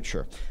in the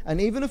future. And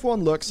even if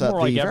one looks at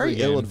More like the every very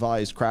game.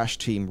 ill-advised Crash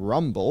Team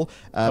Rumble,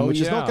 which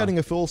is not getting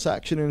a full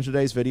section in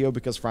today's video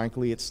because,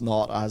 frankly, it's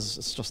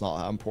just not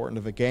that important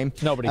of a game.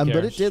 Nobody But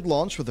cares. it did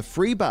launch with a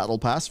free battle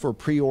pass for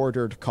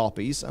pre-ordered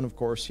copies, and of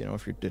course, you know,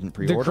 if you didn't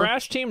pre-order... The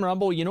Crash Team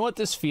Rumble, you know what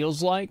this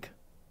feels like?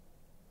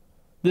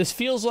 This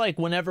feels like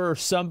whenever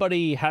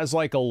somebody has,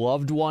 like, a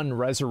loved one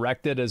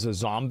resurrected as a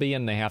zombie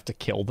and they have to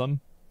kill them.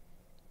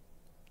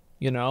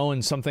 You know,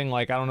 and something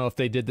like, I don't know if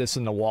they did this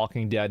in The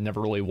Walking Dead, never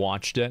really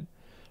watched it,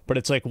 but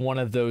it's like one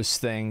of those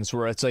things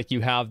where it's like you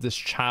have this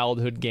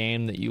childhood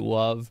game that you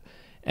love,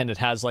 and it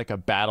has, like, a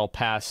battle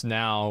pass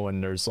now,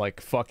 and there's,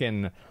 like,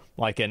 fucking...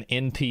 like an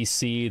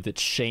NPC that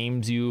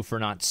shames you for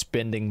not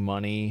spending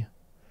money,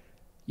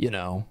 you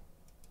know.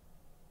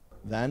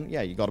 Then,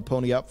 yeah, you got to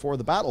pony up for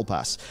the Battle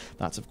Pass.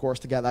 That's, of course,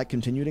 to get that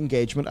continued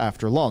engagement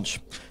after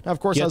launch. Now, of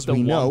course, Get as the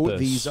we know, Wampus.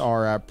 these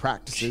are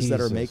practices that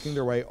are Jesus. making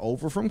their way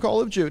over from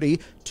Call of Duty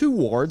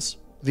towards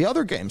the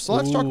other games. So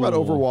let's talk about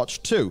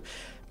Overwatch 2.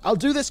 I'll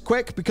do this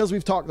quick because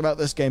we've talked about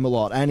this game a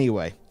lot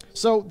anyway.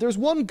 So there's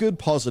one good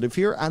positive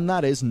here, and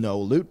that is no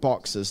loot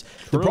boxes.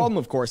 The problem,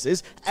 of course,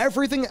 is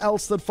everything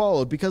else that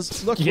followed,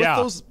 because look,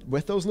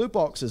 with those loot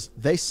boxes,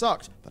 they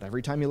sucked, but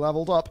every time you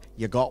leveled up,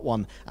 you got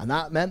one, and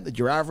that meant that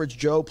your average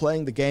Joe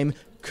playing the game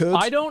could...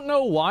 I don't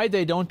know why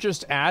they don't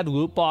just add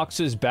loot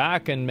boxes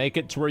back and make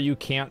it to where you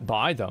can't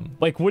buy them.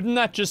 Like, wouldn't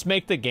that just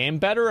make the game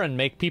better and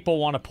make people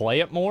want to play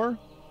it more?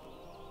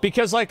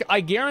 Because, like,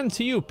 I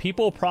guarantee you,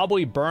 people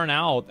probably burn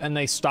out and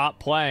they stop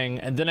playing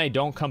and then they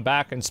don't come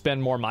back and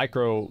spend more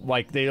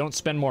they don't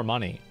spend more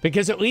money.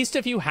 Because at least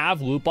if you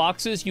have loot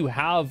boxes, you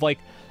have, like,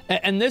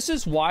 and this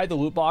is why the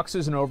loot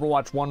boxes in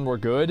Overwatch 1 were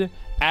good,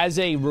 as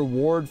a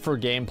reward for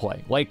gameplay.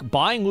 Like,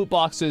 buying loot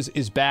boxes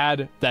is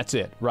bad, that's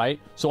it, right?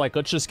 So, like,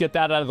 let's just get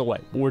that out of the way.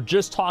 We're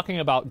just talking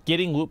about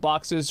getting loot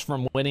boxes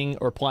from winning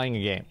or playing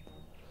a game.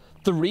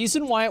 The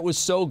reason why it was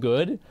so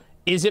good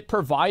is it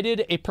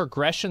provided a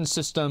progression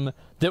system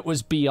that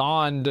was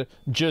beyond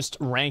just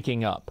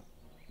ranking up.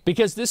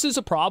 Because this is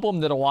a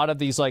problem that a lot of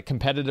these, like,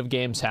 competitive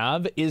games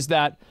have, is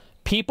that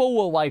people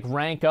will, like,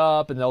 rank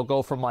up and they'll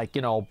go from, like,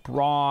 you know,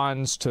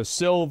 bronze to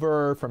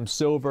silver, from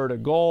silver to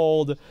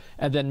gold,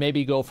 and then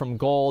maybe go from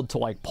gold to,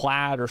 like,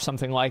 plat or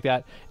something like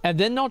that. And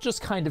then they'll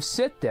just kind of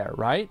sit there,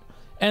 right?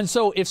 And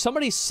so if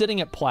somebody's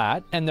sitting at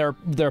plat and they're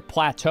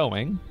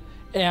plateauing,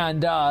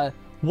 and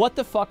what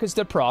the fuck is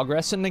their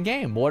progress in the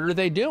game? What are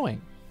they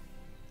doing?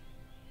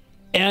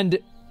 And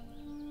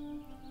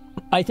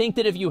I think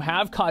that if you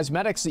have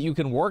cosmetics that you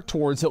can work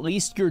towards, at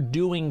least you're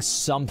doing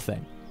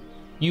something.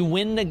 You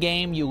win the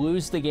game, you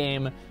lose the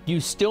game, you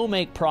still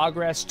make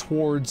progress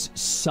towards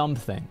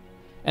something.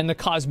 And the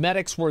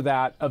cosmetics were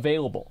that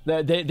available.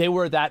 They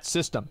were that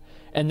system.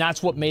 And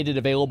that's what made it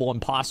available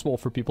and possible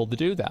for people to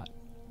do that.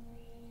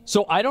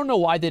 So I don't know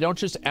why they don't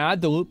just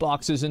add the loot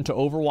boxes into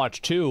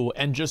Overwatch 2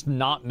 and just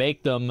not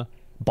make them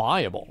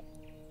buyable.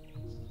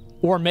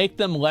 Or make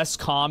them less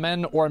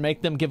common, or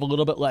make them give a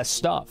little bit less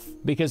stuff,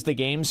 because the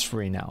game's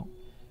free now.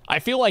 I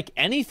feel like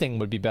anything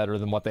would be better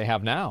than what they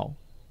have now.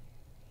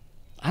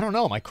 I don't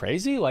know, am I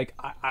crazy? Like,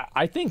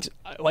 I think,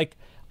 like,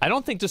 I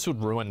don't think this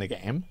would ruin the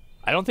game.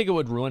 I don't think it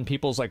would ruin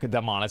people's, like,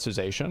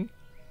 demonetization.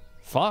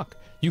 Fuck.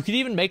 You could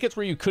even make it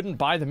where you couldn't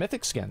buy the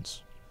mythic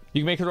skins.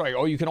 You can make it like,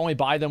 oh, you can only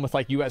buy them with,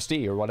 like,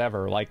 USD or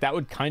whatever. Like, that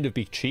would kind of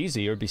be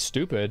cheesy or be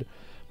stupid.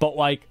 But,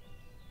 like,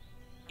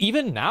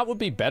 even that would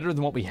be better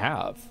than what we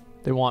have.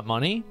 They want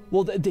money?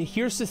 Well,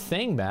 here's the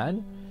thing,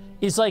 man.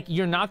 Is, like,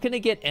 you're not going to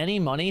get any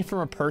money from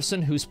a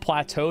person who's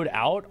plateaued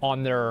out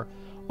on their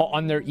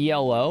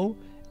ELO,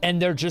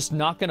 and they're just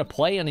not going to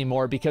play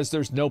anymore because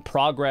there's no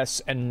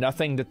progress and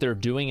nothing that they're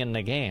doing in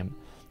the game.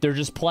 They're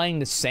just playing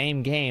the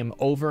same game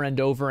over and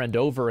over and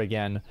over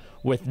again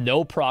with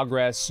no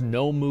progress,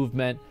 no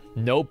movement,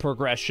 no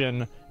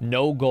progression,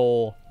 no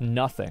goal,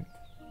 nothing.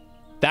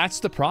 That's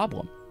the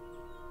problem.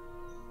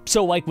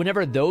 So, like,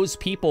 whenever those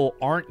people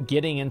aren't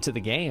getting into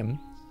the game,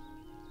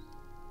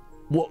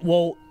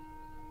 well,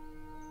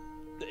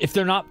 if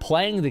they're not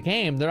playing the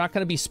game, they're not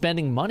going to be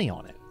spending money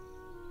on it.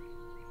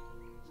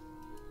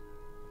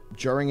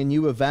 During a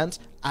new event,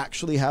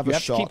 actually have a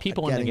shot at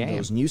people in the getting game.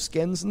 those new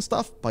skins and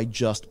stuff by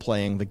just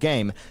playing the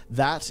game.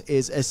 That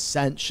is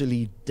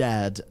essentially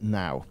dead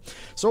now.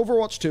 So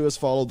Overwatch 2 has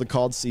followed the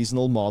COD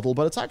seasonal model,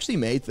 but it's actually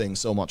made things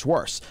so much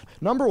worse.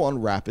 Number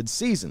one, rapid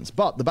seasons,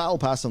 but the Battle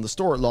Pass on the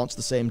store launched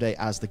the same day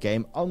as the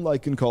game,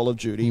 unlike in Call of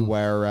Duty,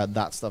 where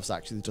that stuff's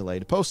actually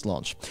delayed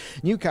post-launch.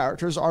 New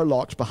characters are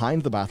locked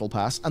behind the Battle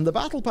Pass, and the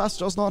Battle Pass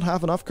does not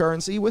have enough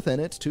currency within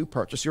it to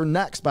purchase your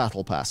next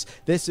Battle Pass.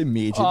 This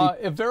immediately...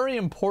 a very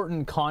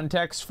important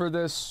context for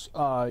this,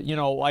 you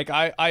know, like,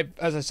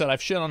 as I said,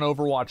 I've shit on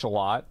Overwatch a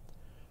lot,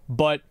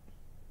 but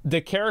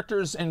the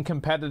characters in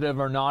competitive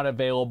are not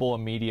available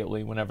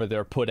immediately whenever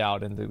they're put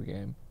out into the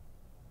game.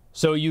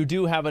 So you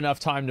do have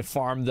enough time to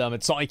farm them.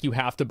 It's not like you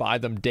have to buy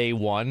them day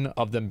one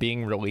of them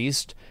being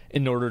released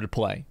in order to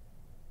play.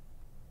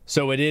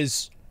 So it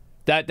is,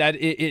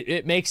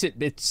 it makes it,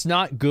 it's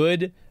not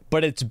good,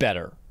 but it's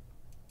better.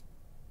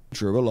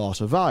 Drew a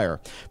lot of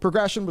ire.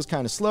 Progression was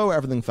kind of slow,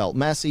 everything felt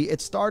messy.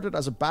 It started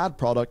as a bad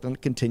product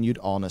and continued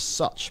on as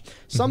such.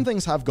 Some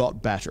things have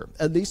got better.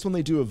 At least when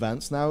they do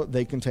events now,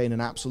 they contain an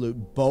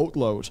absolute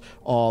boatload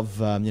of,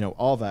 you know,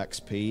 of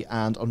XP,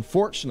 and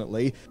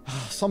unfortunately,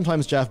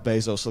 sometimes Jeff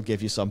Bezos will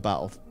give you some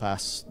Battle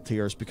Pass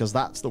tiers because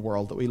that's the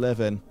world that we live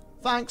in.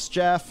 Thanks,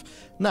 Jeff.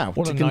 Now,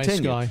 to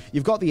continue,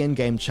 you've got the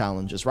in-game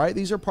challenges, right?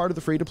 These are part of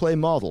the free-to-play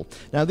model.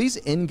 Now, these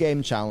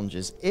in-game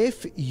challenges,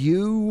 if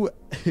you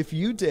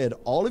did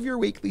all of your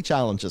weekly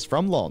challenges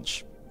from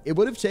launch, it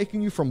would have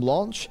taken you from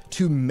launch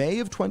to May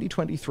of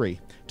 2023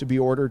 to be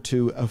ordered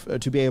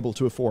to be able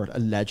to afford a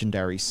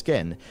legendary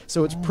skin.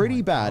 So it's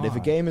pretty bad if a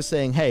game is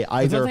saying, hey,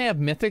 either... Don't they have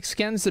mythic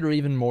skins that are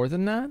even more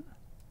than that?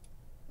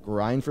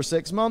 Grind for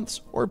 6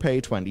 months or pay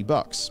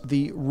 $20.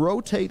 The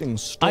rotating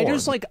storm...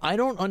 I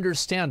don't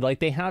understand. Like,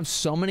 they have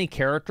so many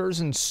characters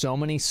and so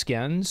many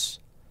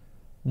skins.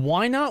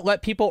 Why not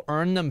let people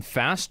earn them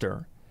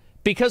faster?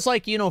 Because,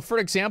 like, you know, for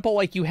example,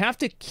 like, you have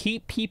to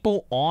keep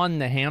people on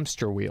the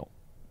hamster wheel.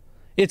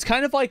 It's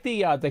kind of like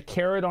the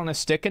carrot on a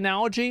stick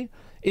analogy,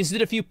 is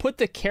that if you put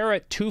the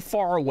carrot too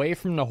far away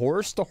from the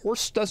horse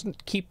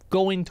doesn't keep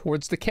going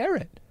towards the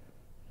carrot.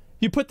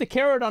 You put the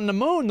carrot on the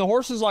moon, the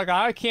horse is like,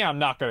 I'm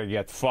not going to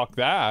get, fuck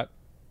that.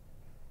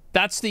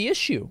 That's the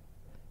issue,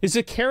 is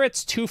the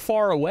carrot's too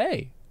far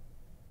away.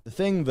 The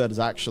thing that is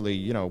actually,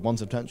 you know,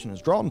 one's attention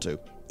is drawn to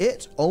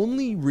it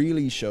only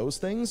really shows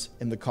things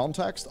in the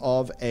context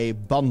of a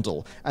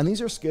bundle. And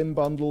these are skin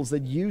bundles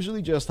that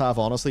usually just have,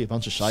 honestly, a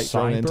bunch of shite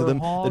thrown into them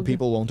that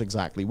people won't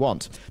exactly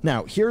want.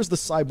 Now, here's the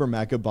Cyber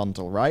Mega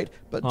bundle, right?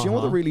 But do you know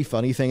what the really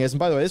funny thing is? And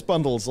by the way, this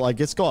bundle's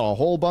like, it's got a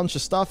whole bunch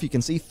of stuff. You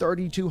can see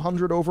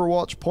 3,200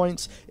 Overwatch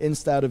points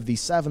instead of the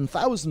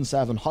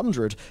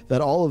 7,700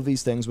 that all of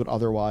these things would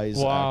otherwise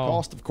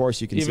cost. Of course,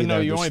 you can see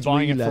there there's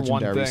 3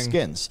 legendary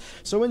skins.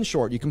 So in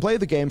short, you can play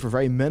the game for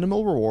very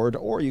minimal reward,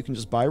 or you can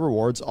just buy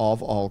rewards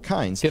of all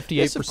kinds. 58%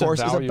 this, of course,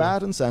 value. Is a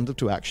bad incentive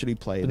to actually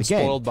play the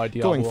game.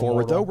 Going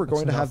forward, though, we're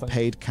going to have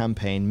paid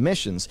campaign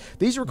missions.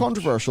 These were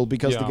controversial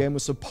because the game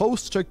was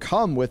supposed to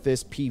come with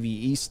this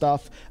PvE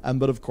stuff,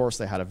 but of course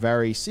they had a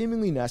very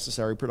seemingly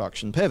necessary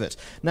production pivot.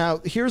 Now,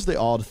 here's the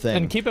odd thing.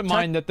 And keep in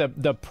mind that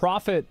the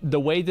profit, the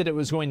way that it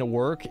was going to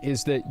work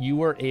is that you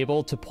were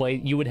able to play,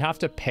 you would have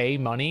to pay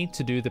money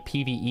to do the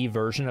PvE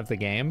version of the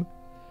game,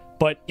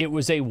 but it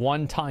was a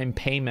one-time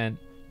payment,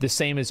 the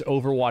same as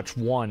Overwatch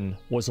 1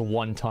 was a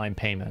one-time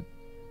payment.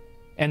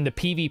 And the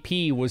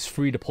PvP was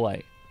free to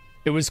play.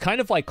 It was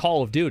kind of like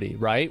Call of Duty,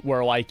 right?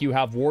 Where like you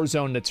have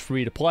Warzone that's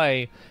free to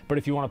play, but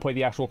if you want to play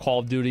the actual Call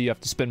of Duty, you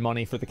have to spend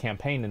money for the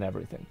campaign and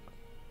everything.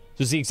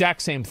 So it's the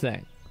exact same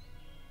thing.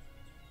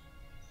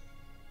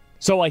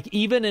 So like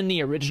even in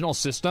the original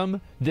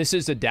system, this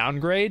is a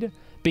downgrade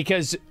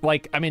because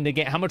like, I mean, the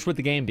game, how much would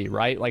the game be,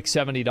 right? Like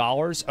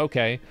 $70?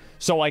 Okay.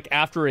 So like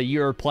after a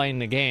year playing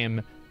the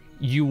game,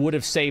 you would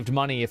have saved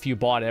money if you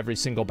bought every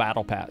single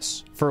battle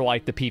pass for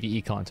like the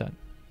PvE content.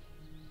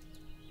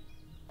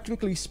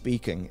 Technically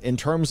speaking, in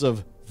terms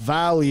of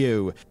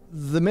value,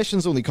 the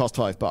missions only cost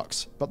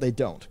 $5, but they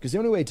don't, because the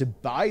only way to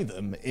buy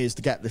them is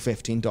to get the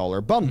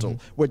 $15 bundle,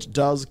 which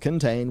does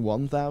contain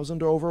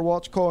 1,000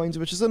 Overwatch coins,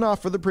 which is enough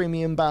for the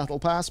premium battle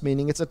pass,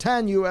 meaning it's a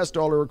 $10 US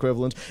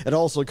equivalent. It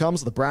also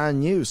comes with a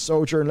brand new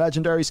Sojourn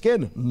legendary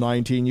skin,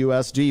 19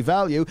 USD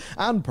value,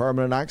 and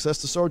permanent access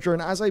to Sojourn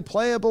as a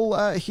playable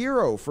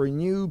hero for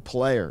new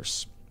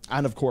players.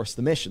 And of course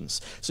the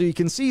missions. So you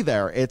can see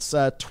there, it's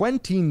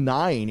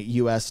 29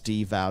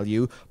 USD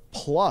value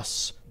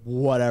plus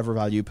whatever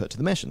value you put to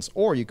the missions.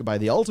 Or you could buy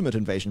the Ultimate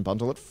Invasion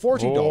bundle at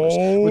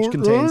 $40, which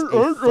contains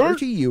a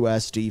 30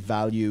 USD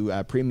value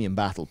premium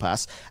battle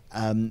pass.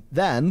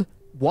 Then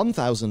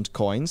 1,000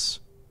 coins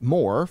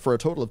more for a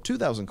total of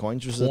 2,000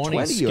 coins, which is a 20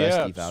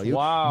 USD value.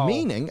 Wow.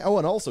 Meaning, oh,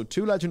 and also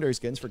 2 legendary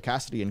skins for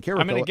CatDany and Kiriko.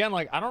 I mean, again,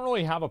 like I don't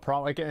really have a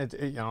problem. Like,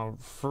 you know,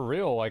 for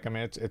real, like I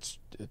mean, it's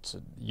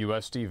a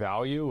USD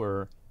value,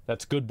 or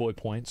that's good boy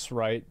points,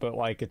 right? But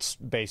like, it's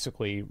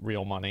basically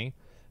real money.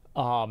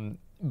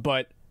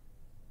 But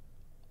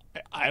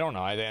I don't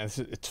know. I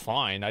think it's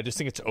fine. I just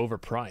think it's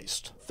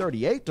overpriced.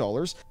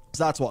 $38.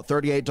 So that's what,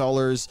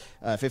 $38,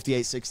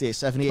 58, 68,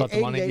 78,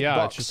 $88 money. Yeah,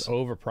 bucks it's just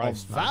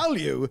overpriced. Of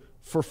value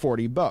for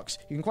 $40.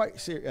 You can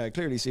quite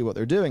clearly see what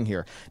they're doing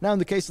here. Now, in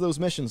the case of those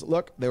missions,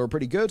 look, they were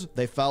pretty good.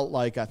 They felt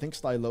like, I think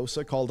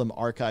Stylosa called them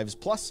Archives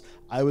Plus.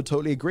 I would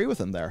totally agree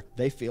with him there.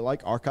 They feel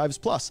like Archives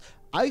Plus.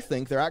 I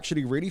think they're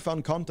actually really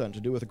fun content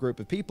to do with a group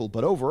of people,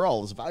 but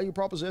overall, as a value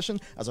proposition,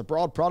 as a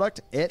broad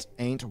product, it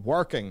ain't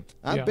working.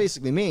 That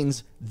basically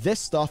means this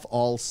stuff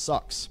all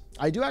sucks.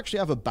 I do actually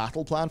have a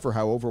battle plan for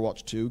how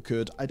Overwatch 2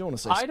 could, I don't want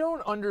to say... I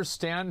don't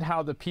understand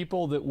how the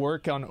people that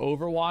work on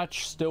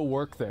Overwatch still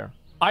work there.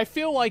 I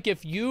feel like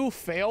if you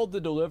failed to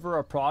deliver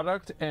a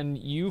product and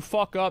you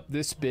fuck up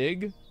this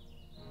big,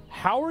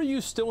 how are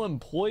you still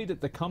employed at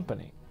the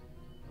company?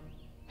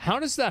 How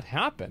does that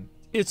happen?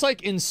 It's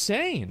like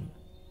insane.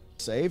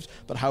 Saved,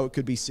 but how it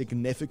could be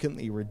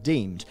significantly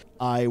redeemed.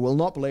 I will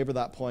not belabor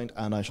that point,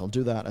 and I shall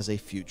do that as a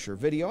future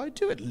video. I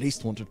do at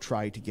least want to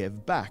try to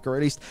give back, or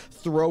at least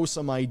throw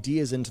some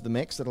ideas into the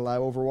mix that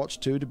allow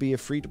Overwatch 2 to be a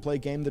free-to-play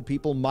game that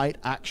people might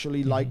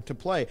actually like to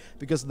play,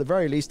 because at the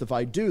very least, if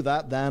I do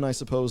that, then I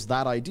suppose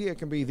that idea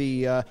can be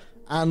the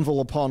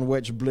anvil upon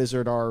which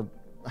Blizzard are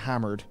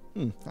hammered.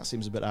 That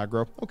seems a bit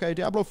aggro. Okay,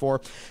 Diablo 4.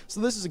 So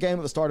this is a game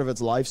at the start of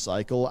its life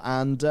cycle,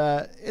 and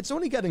it's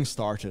only getting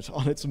started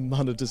on its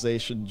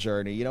monetization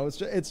journey. You know,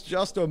 it's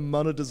just a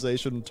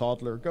monetization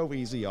toddler. Go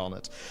easy on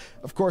it.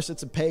 Of course,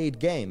 it's a paid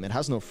game. It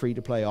has no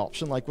free-to-play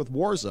option like with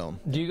Warzone.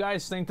 Do you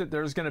guys think that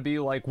there's going to be,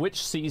 like,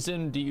 which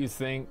season do you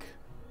think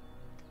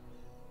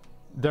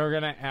they're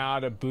going to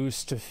add a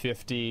boost to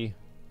 50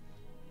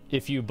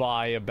 if you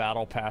buy a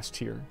Battle Pass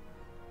tier?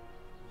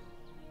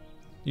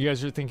 You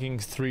guys are thinking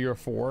 3 or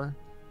 4?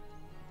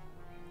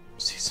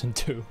 Season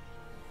 2.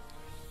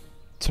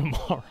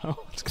 Tomorrow.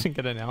 It's gonna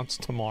get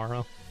announced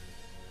tomorrow.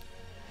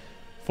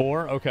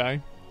 4?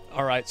 Okay.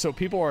 Alright, so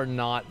people are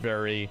not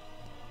very...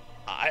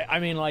 I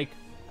mean, like,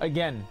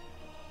 again,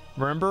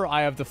 remember,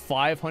 I have the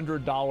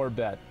 $500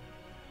 bet.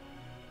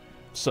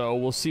 So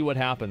we'll see what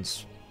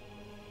happens.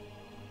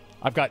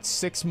 I've got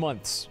 6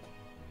 months.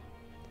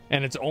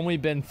 And it's only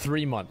been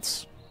 3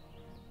 months.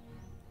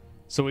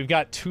 So we've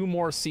got 2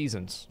 more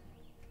seasons.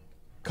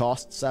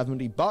 cost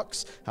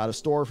 $70, had a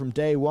store from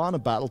day one, a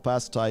battle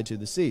pass tied to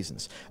the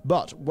seasons.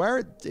 But where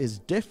it is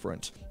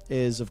different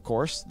is, of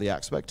course, the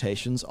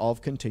expectations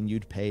of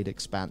continued paid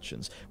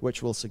expansions,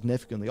 which will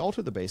significantly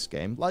alter the base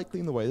game, likely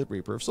in the way that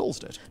Reaper of Souls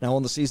did. Now,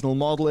 on the seasonal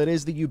model, it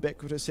is the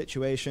ubiquitous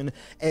situation,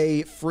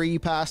 a free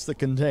pass that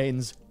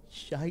contains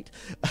shite,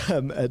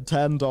 a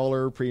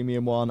 $10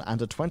 premium one,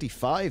 and a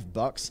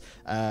 $25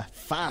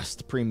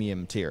 fast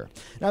premium tier.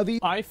 Now,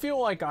 I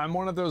feel like I'm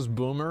one of those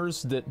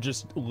boomers that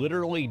just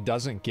literally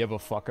doesn't give a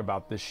fuck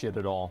about this shit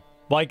at all.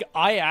 Like,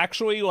 I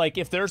actually, like,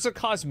 if there's a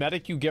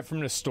cosmetic you get from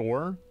the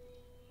store,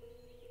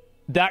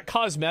 that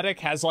cosmetic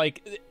has,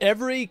 like,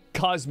 every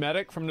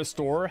cosmetic from the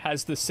store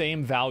has the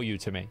same value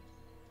to me.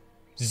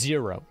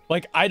 0.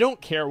 Like, I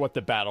don't care what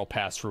the battle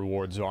pass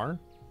rewards are.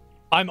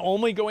 I'm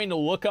only going to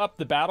look up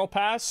the battle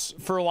pass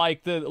for,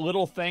 like, the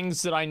little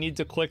things that I need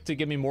to click to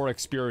give me more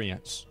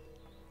experience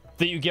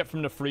that you get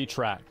from the free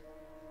track.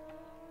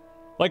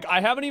 Like,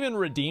 I haven't even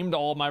redeemed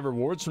all of my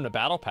rewards from the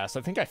battle pass.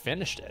 I think I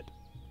finished it.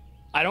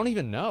 I don't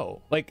even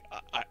know. Like,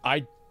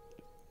 I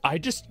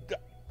just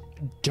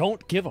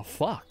don't give a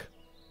fuck.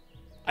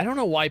 I don't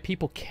know why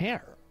people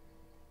care.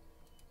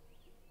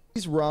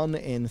 These run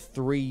in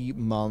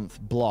 3-month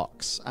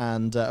blocks,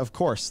 and of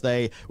course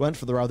they went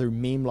for the rather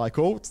meme-like,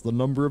 oh, it's the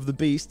number of the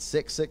beast,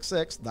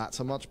 666, that's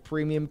how much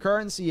premium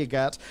currency you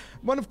get,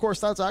 when of course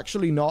that's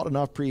actually not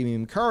enough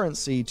premium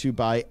currency to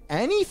buy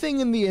anything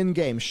in the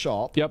in-game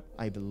shop. Yep.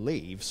 I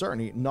believe,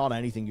 certainly not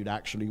anything you'd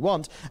actually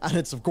want, and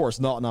it's of course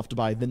not enough to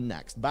buy the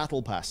next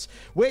battle pass,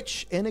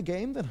 which in a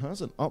game that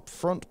has an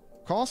upfront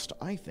cost,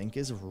 I think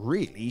is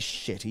really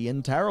shitty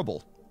and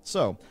terrible.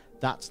 So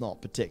that's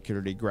not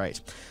particularly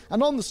great.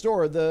 And on the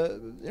store,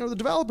 the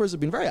developers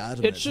have been very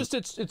adamant. It's just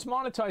it's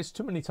monetized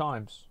too many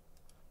times.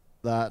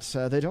 That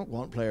they don't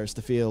want players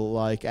to feel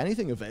like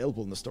anything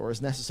available in the store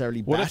is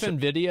necessarily. What if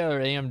Nvidia or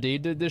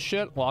AMD did this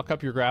shit? Lock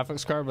up your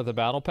graphics card with a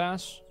battle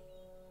pass?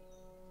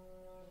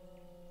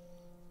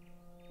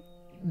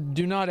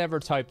 Do not ever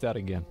type that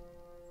again.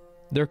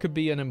 There could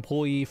be an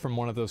employee from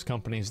one of those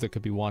companies that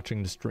could be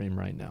watching the stream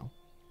right now.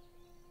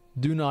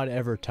 Do not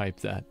ever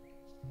type that.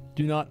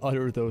 Do not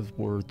utter those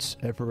words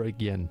ever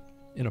again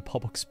in a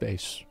public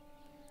space.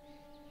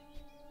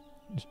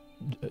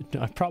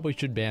 I probably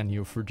should ban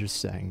you for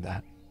just saying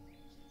that.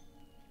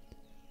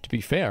 To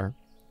be fair,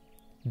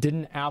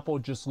 didn't Apple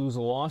just lose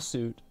a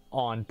lawsuit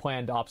on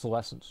planned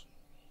obsolescence,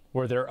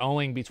 where they're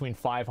owing between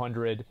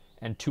 $500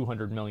 and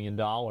 $200 million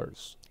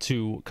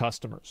to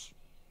customers?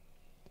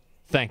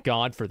 Thank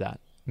God for that.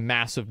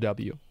 Massive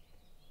W.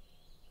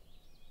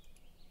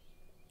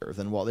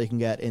 Than what they can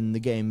get in the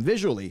game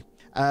visually.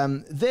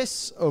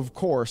 This, of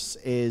course,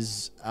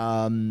 is,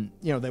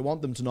 they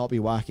want them to not be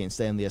wacky and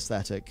stay in the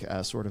aesthetic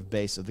sort of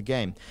base of the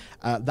game.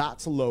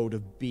 That's a load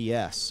of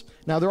BS.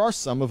 Now, there are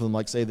some of them,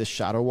 like, say, the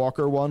Shadow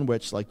Walker one,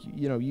 which, like,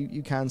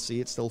 you can see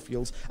it still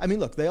feels... I mean,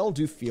 look, they all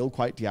do feel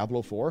quite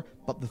Diablo 4,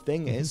 but the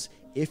thing is,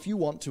 if you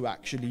want to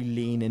actually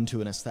lean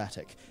into an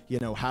aesthetic,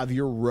 have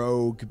your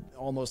rogue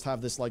almost have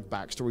this, like,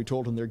 backstory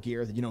told in their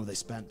gear that, they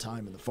spent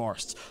time in the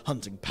forests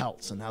hunting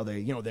pelts, and now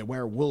they, they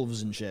wear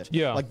wolves and shit.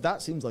 Yeah. Like,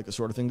 that seems like the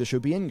sort of thing that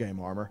should be in-game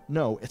armor.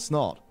 No, it's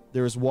not.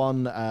 There's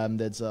one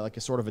that's like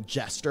a sort of a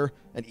jester,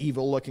 an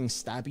evil-looking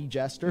stabby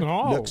jester.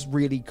 Oh. Looks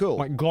really cool.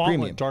 Like Gauntlet,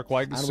 Premium. Dark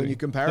Legacy. And when you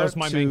compare That's it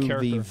my to main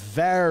character. the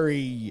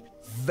very,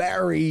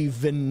 very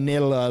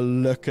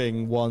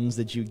vanilla-looking ones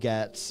that you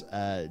get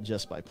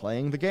just by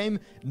playing the game,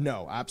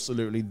 no,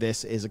 absolutely,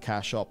 this is a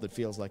cash shop that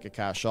feels like a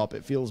cash shop.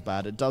 It feels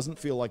bad. It doesn't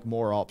feel like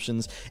more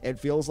options. It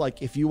feels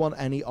like if you want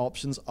any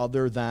options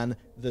other than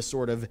the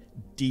sort of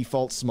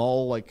default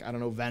small, like, I don't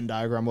know, Venn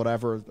diagram,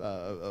 whatever,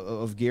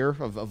 of gear,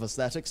 of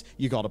aesthetics,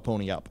 you gotta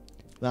pony up.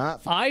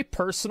 That I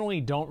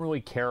personally don't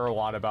really care a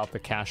lot about the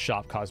cash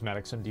shop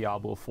cosmetics in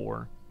Diablo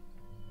 4.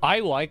 I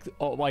like,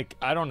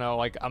 I don't know,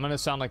 like, I'm gonna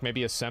sound like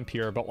maybe a simp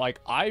here, but, like,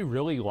 I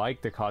really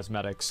like the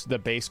cosmetics, the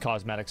base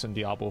cosmetics in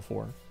Diablo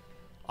 4.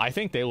 I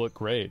think they look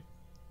great.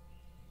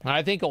 And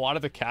I think a lot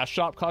of the cash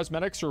shop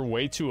cosmetics are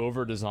way too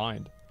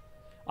over-designed.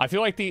 I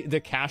feel like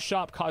the cash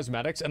shop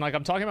cosmetics, and, like,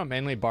 I'm talking about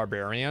mainly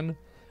Barbarian,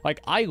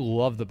 like, I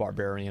love the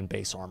Barbarian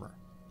base armor.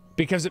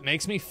 Because it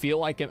makes me feel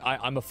like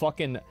I'm a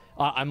fucking,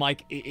 I'm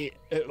like,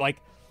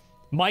 like,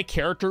 my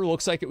character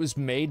looks like it was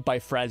made by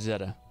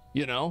Frazetta,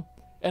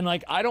 And,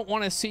 like, I don't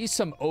want to see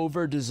some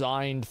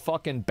over-designed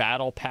fucking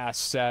battle pass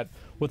set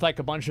with, like,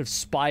 a bunch of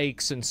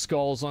spikes and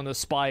skulls on the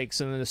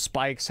spikes, and then the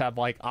spikes have,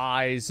 like,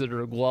 eyes that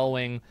are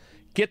glowing.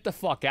 Get the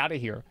fuck out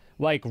of here.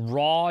 Like,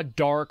 raw,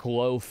 dark,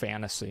 low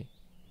fantasy.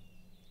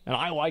 And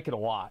I like it a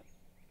lot.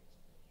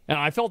 And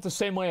I felt the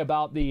same way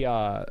about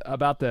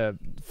the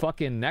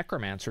fucking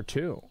Necromancer,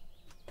 too.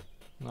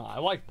 I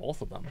like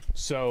both of them.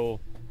 So,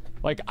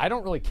 like, I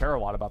don't really care a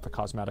lot about the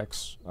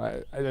cosmetics.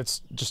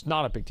 It's just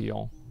not a big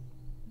deal.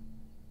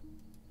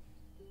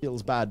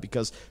 Feels bad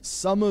because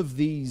some of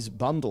these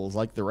bundles,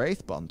 like the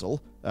Wraith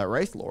bundle,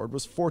 Wraith Lord,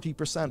 was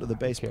 40% of the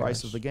base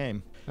price of the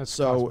game. That's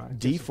so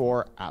cosmetics.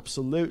 D4,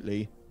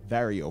 absolutely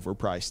very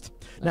overpriced.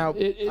 Now,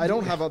 I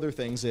don't have other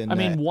things in... I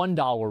mean,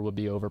 $1 would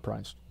be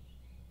overpriced.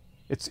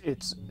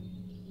 It's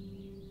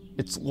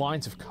It's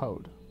lines of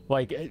code.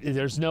 Like,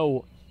 there's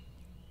no...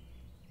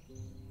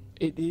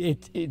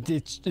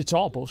 It's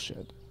all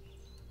bullshit.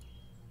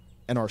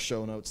 In our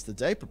show notes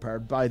today,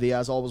 prepared by the,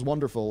 as always,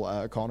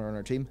 wonderful Connor and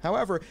our team.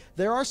 However,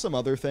 there are some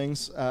other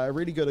things. A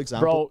really good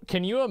example. Bro,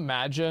 can you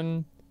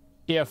imagine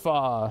if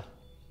Levagast,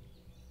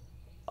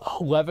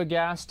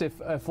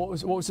 if what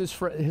was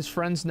his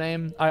friend's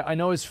name? I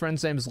know his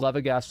friend's name is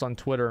Levagast on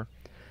Twitter.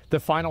 The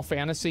Final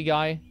Fantasy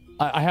guy.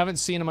 I haven't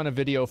seen him on a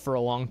video for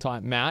a long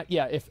time. Matt,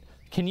 yeah.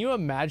 Can you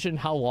imagine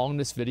how long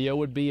this video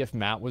would be if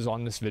Matt was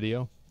on this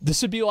video?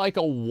 This would be like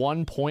a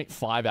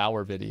 1.5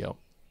 hour video.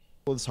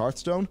 With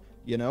Hearthstone,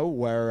 you know,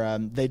 where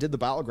they did the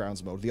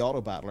Battlegrounds mode, the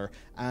auto battler,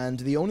 and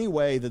the only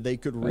way that they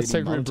could really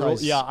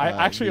monetize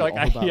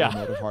yeah,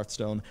 mode of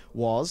Hearthstone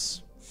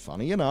was,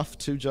 funny enough,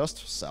 to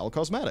just sell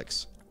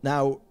cosmetics.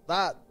 Now,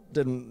 that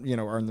didn't, you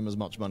know, earn them as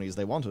much money as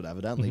they wanted,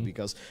 evidently,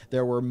 because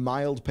there were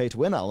mild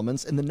pay-to-win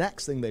elements in the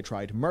next thing they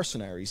tried,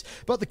 Mercenaries.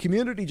 But the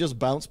community just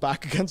bounced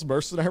back against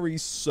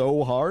Mercenaries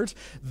so hard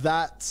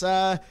that,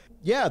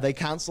 yeah, they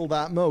cancelled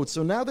that mode.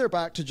 So now they're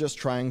back to just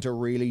trying to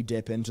really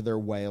dip into their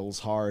whales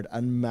hard.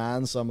 And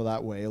man, some of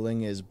that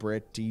whaling is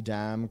pretty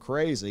damn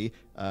crazy.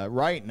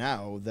 Right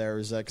now,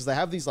 there's, because they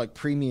have these like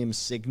premium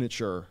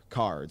signature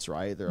cards,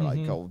 right? They're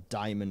like old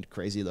diamond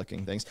crazy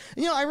looking things.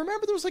 And, you know, I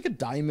remember there was like a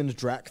diamond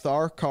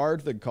Drakthar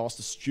card that cost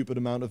a stupid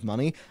amount of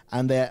money.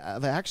 And they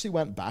actually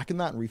went back in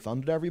that and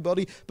refunded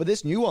everybody. But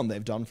this new one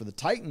they've done for the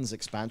Titans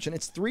expansion,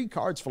 it's 3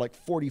 cards for like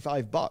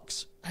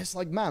 $45. It's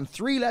like, man,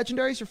 3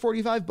 legendaries for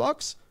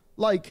 $45?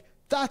 Like,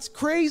 that's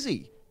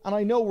crazy. And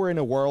I know we're in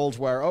a world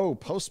where, oh,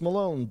 Post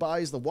Malone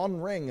buys the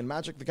One Ring in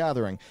Magic the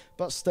Gathering.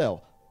 But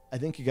still, I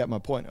think you get my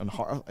point.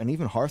 And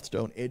even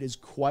Hearthstone, it is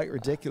quite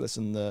ridiculous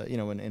in the, you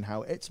know, in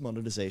how its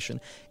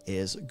monetization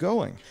is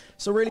going.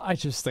 So really, I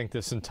just think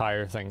this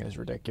entire thing is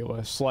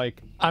ridiculous.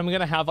 Like, I'm going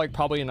to have like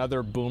probably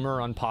another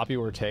boomer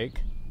unpopular take.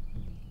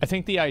 I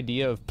think the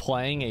idea of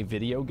playing a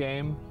video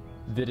game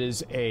that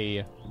is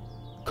a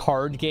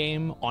card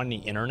game on the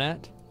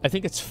internet, I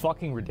think it's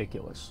fucking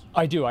ridiculous.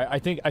 I do. I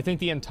think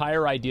the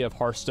entire idea of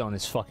Hearthstone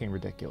is fucking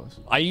ridiculous.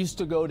 I used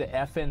to go to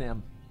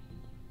FNM,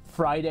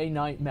 Friday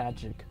Night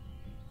Magic,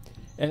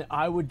 and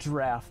I would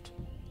draft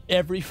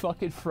every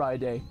fucking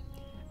Friday.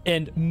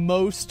 And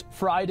most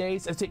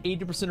Fridays, I'd say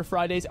 80% of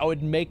Fridays, I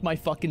would make my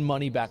fucking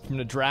money back from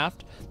the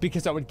draft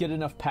because I would get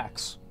enough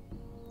packs.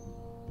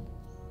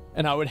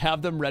 And I would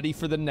have them ready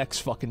for the next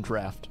fucking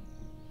draft.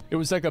 It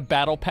was like a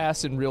battle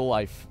pass in real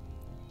life.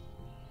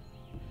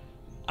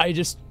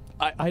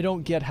 I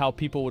don't get how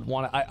people would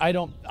want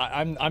to.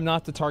 I'm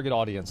not the target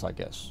audience, I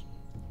guess.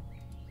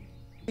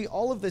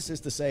 All of this is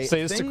to say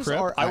this to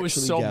Crip. I was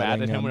so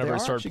mad at him whenever I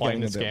started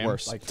playing this game,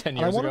 like 10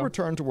 years ago. I want to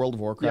return to World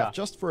of Warcraft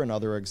just for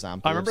another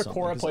example. I remember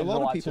Cora played a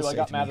lot too. I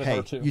got mad at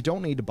her too. You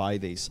don't need to buy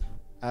these.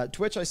 To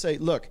which I say,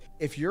 look,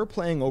 if you're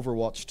playing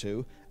Overwatch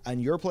 2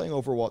 and you're playing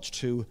Overwatch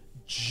 2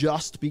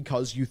 just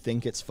because you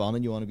think it's fun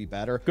and you want to be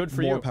better, good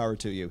for you. More power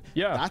to you.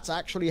 Yeah. That's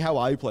actually how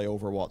I play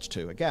Overwatch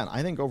 2. Again,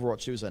 I think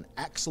Overwatch 2 is an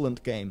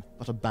excellent game,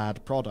 but a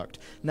bad product.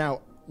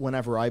 Now,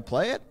 whenever I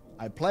play it,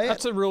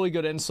 That's a really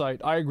good insight.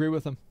 I agree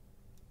with him.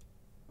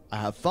 I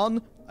have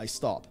fun, I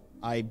stop.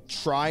 I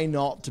try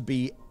not to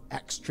be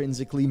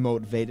extrinsically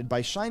motivated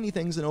by shiny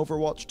things in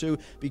Overwatch 2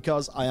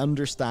 because I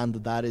understand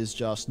that that is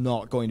just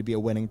not going to be a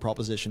winning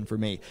proposition for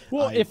me.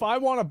 Well, if I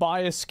want to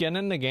buy a skin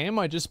in the game,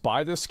 I just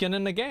buy the skin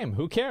in the game.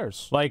 Who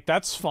cares? Like,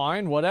 that's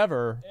fine,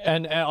 whatever.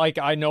 And like,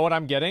 I know what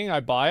I'm getting,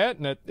 I buy it,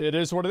 and it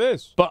is what it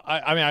is. But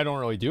I mean, I don't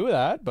really do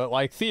that, but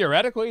like,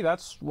 theoretically,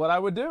 that's what I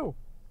would do.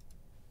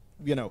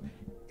 You know,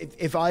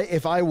 if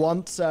I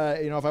want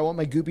you know, if I want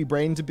my goopy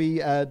brain to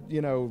be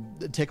you know,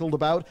 tickled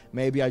about,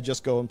 maybe I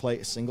just go and play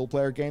a single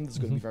player game that's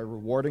going to be very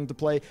rewarding to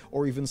play,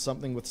 or even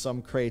something with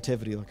some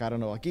creativity. Like, I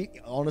don't know,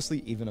 like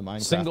honestly, even a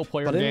Minecraft. Single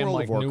player game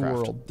like New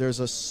World.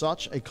 There's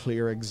such a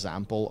clear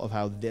example of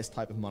how this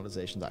type of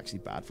monetization is actually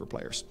bad for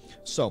players.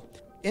 So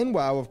in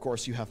WoW, of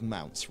course, you have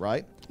mounts,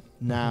 right?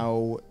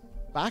 Now,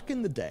 back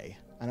in the day,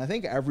 and I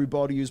think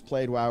everybody who's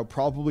played WoW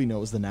probably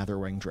knows the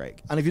Netherwing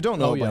Drake. And if you don't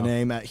know by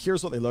name,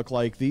 here's what they look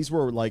like. These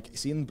were like,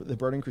 seeing the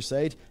Burning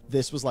Crusade,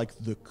 this was like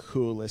the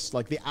coolest.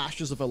 Like the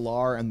Ashes of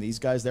Alar and these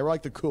guys, they were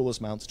like the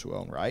coolest mounts to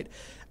own, right?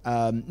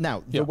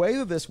 Now, the way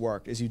that this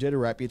worked is you did a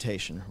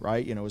reputation,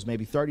 right? You know, it was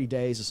maybe 30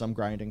 days of some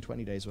grinding,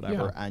 20 days,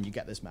 whatever, and you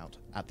get this mount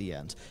at the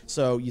end.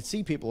 So you'd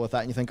see people with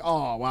that and you think,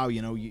 oh, wow,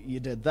 you know, you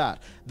did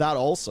that.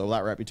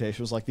 That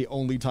reputation was like the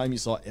only time you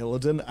saw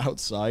Illidan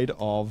outside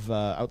of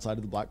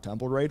the Black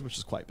Temple raid, which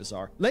is quite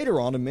bizarre. Later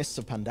on, in Mists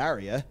of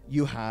Pandaria,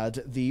 you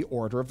had the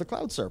Order of the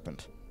Cloud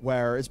Serpent,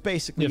 where it's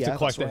basically a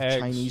sort of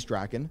Chinese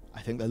dragon.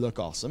 I think they look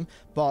awesome,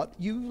 but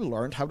you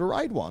learned how to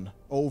ride one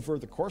over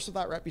the course of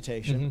that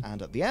reputation,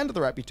 and at the end of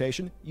the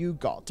reputation, you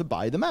got to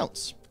buy the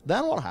mounts.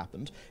 Then what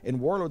happened in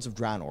Warlords of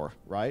Draenor,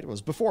 right? It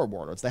was before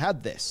Warlords. They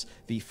had this,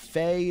 the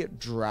Fey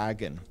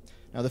Dragon.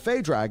 Now, the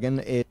Fey Dragon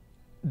is...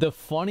 The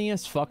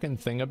funniest fucking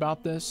thing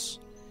about this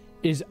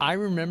is I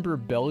remember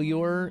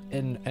Bellior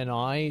and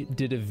I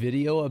did a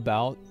video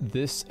about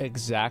this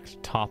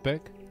exact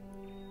topic,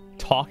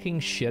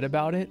 talking shit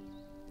about it.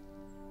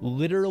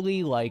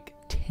 literally like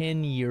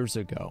 10 years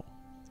ago,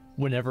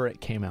 whenever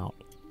it came out.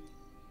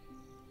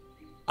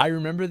 I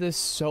remember this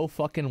so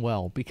fucking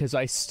well because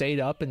I stayed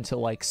up until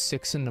like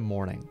 6 in the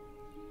morning.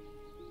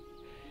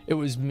 It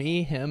was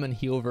me, him, and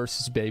heel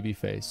versus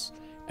Babyface.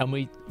 And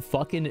we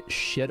fucking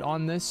shit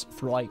on this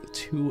for like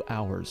 2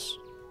 hours.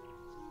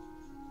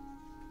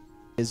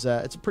 It's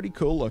a pretty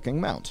cool looking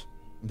mount.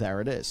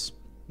 There it is.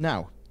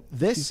 Now,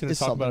 this is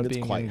something that's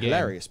quite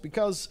hilarious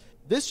because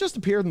this just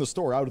appeared in the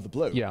store out of the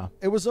blue. Yeah.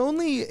 It was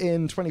only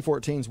in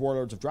 2014's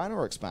Warlords of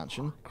Draenor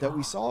expansion that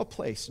we saw a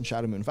place in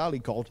Shadowmoon Valley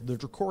called the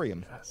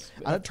Drakorium. Yes.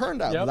 And it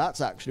turned out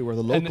that's actually where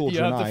the local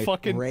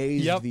Draenei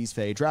raised these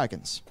Fey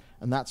dragons.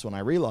 And that's when I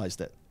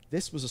realized it.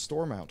 This was a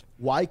store mount.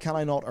 Why can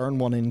I not earn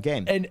one in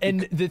game?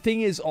 And the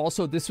thing is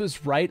also, this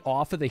was right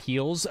off of the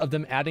heels of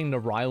them adding the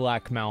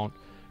Rylak mount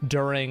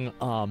during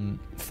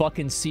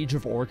fucking Siege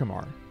of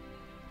Orgrimmar.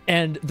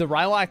 And the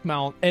Rylak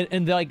mount,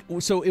 and like,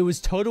 so it was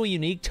totally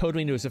unique,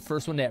 totally new. It was the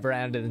first one they ever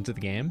added into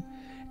the game.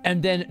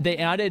 And then they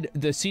added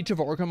the Siege of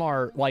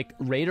Orgrimmar, like,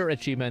 Raider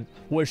achievement,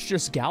 was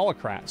just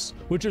Galakras,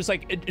 which is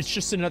like, it's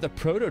just another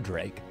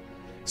Proto-Drake.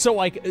 So,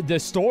 like, the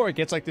store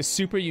gets, like, this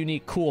super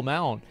unique, cool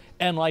mount,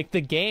 and, like,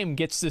 the game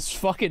gets this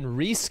fucking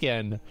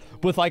reskin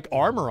with, like,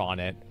 armor on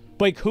it.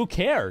 Like, who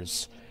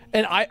cares?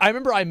 And I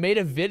remember I made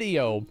a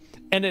video,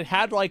 and it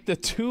had, like, the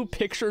 2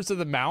 pictures of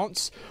the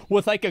mounts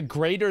with, like, a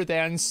greater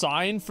than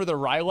sign for the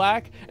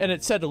Rylak, and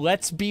it said,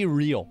 "Let's be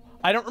real."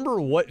 I don't remember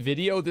what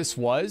video this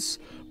was,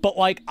 but,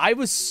 like, I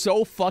was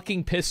so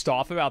fucking pissed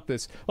off about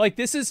this. Like,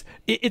 this is,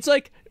 it's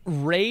like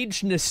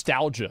rage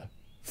nostalgia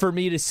for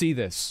me to see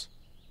this.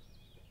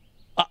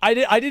 I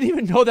didn't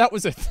even know that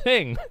was a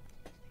thing.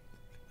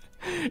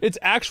 It's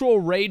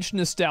actual rage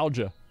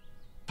nostalgia.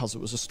 Because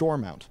it was a store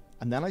mount.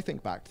 And then I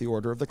think back to the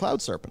Order of the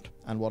Cloud Serpent.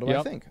 And what do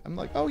I think? I'm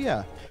like, oh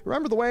yeah.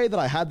 Remember the way that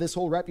I had this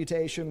whole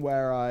reputation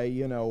where I,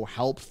 you know,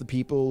 helped the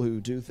people who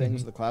do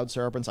things with the Cloud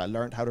Serpents. I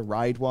learned how to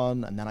ride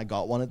one, and then I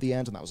got one at the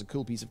end, and that was a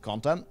cool piece of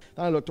content.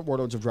 Then I looked at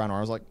Warlords of Draenor. I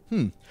was like,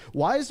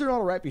 why is there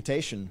not a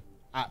reputation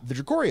at the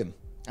Drakorium?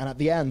 And at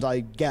the end,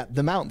 I get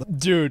the mount.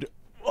 Dude,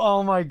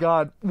 oh my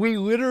god. We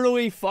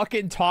literally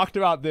fucking talked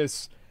about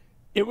this.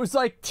 It was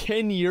like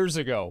 10 years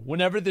ago,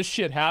 whenever this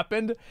shit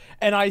happened.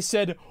 And I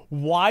said,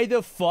 why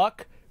the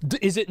fuck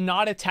is it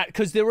not attached?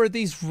 Because there were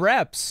these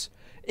reps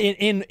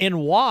in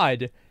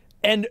WoD,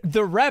 and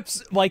the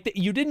reps, like,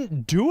 you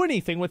didn't do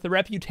anything with the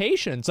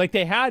reputations. Like,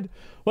 they had,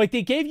 like,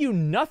 they gave you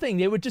nothing.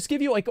 They would just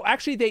give you, like,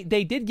 actually,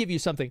 they did give you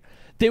something.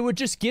 They would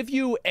just give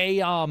you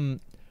a,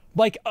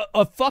 like,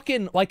 a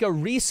fucking, like, a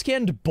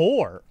reskinned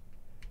boar.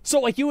 So,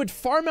 like, you would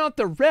farm out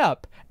the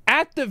rep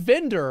at the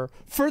vendor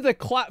for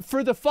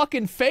the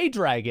fucking Fey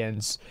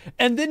dragons,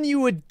 and then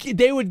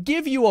they would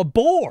give you a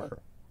boar.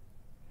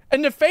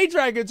 And the Fey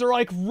dragons are,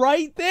 like,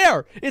 right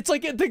there. It's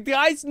like the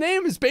guy's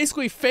name is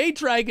basically Fey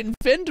Dragon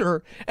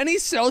Vendor, and he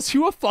sells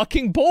you a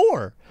fucking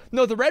boar.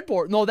 No, the red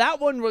boar. No,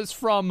 that one was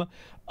from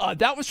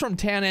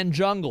Tanan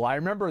Jungle. I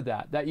remember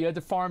that you had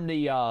to farm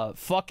the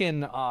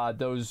fucking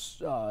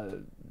those not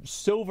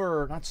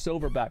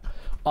silverback,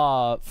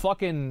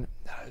 fucking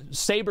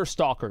saber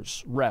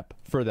stalkers rep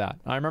for that.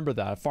 I remember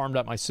that. I farmed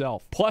that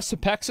myself. Plus the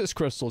Pexus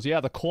crystals.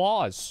 Yeah, the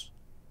claws.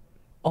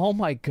 Oh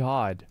my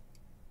god.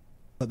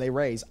 That they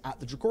raise at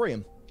the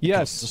Drakorium.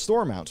 Yes. It's a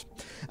store mount.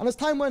 And as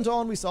time went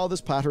on, we saw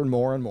this pattern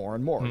more and more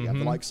and more. You have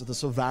the likes of the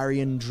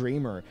Sylvarian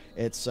Dreamer.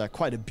 It's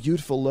quite a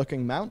beautiful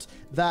looking mount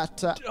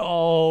that...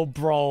 oh,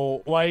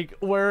 bro. Like,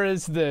 where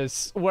is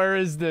this? Where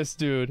is this,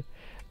 dude?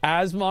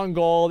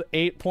 Asmongold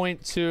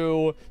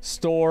 8.2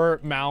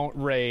 store mount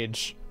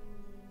rage.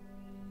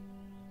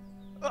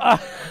 To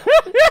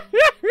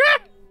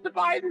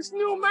buy this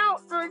new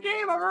mount for a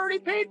game I've already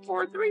paid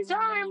for 3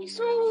 times.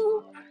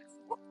 Ooh.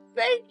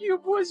 Thank you,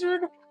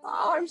 Blizzard.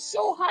 Oh, I'm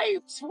so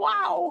hyped.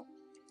 Wow.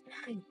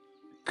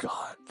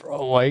 God,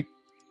 bro, like...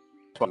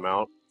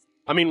 Mount.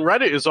 I mean,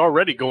 Reddit is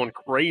already going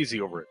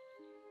crazy over it.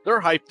 They're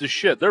hyped as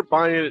shit. They're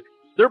buying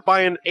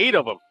 8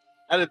 of them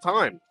at a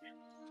time.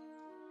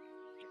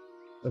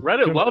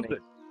 Reddit loves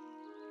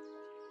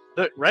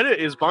it. Reddit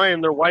is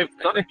buying their wife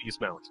none of these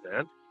mounts,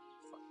 man.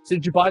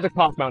 Did you buy the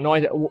cock mount? No,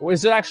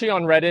 is it actually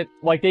on Reddit?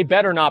 Like, they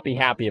better not be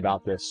happy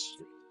about this.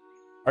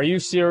 Are you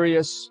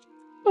serious?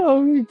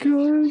 Oh my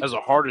god. That's a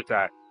heart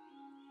attack.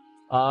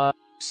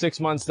 6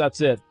 months,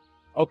 that's it.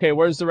 Okay,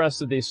 where's the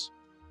rest of these?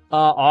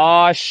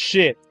 Aw,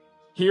 shit.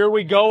 Here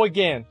we go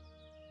again.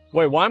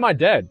 Wait, why am I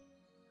dead?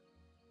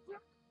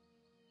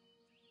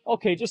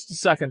 Okay, just a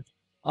second.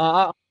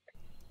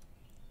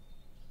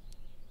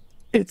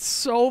 It's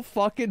so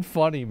fucking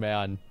funny,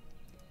 man.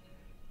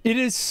 It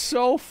is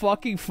so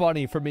fucking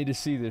funny for me to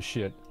see this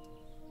shit.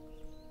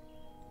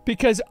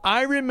 Because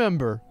I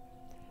remember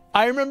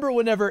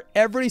whenever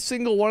every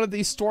single one of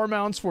these store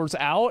mounts was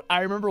out,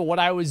 I remember what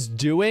I was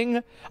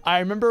doing. I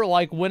remember,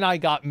 like, when I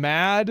got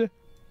mad.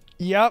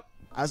 Yep.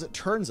 As it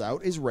turns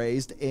out, is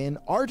raised in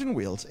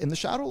Ardenweald in the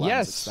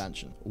Shadowlands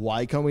expansion.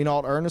 Why can we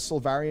not earn a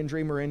Sylvarian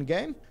Dreamer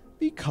in-game?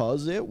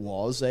 Because it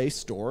was a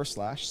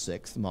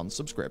store/6th month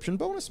subscription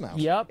bonus mount.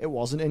 Yep. It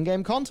wasn't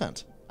in-game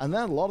content. And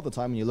then a lot of the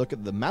time when you look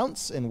at the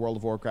mounts in World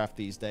of Warcraft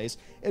these days,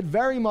 it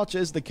very much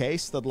is the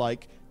case that,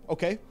 like,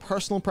 okay,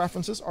 personal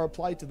preferences are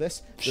applied to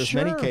this. There's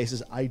many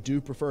cases I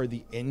do prefer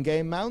the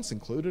in-game mounts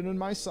included in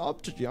my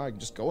sub to, I can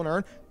just go and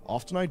earn.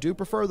 Often I do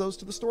prefer those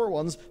to the store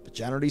ones, but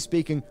generally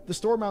speaking, the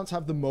store mounts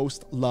have the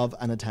most love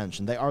and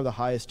attention. They are the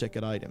highest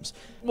ticket items.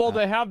 Well,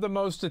 they have the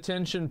most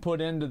attention put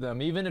into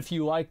them, even if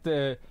you like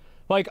the...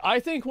 Like, I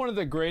think one of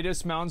the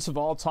greatest mounts of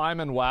all time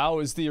in WoW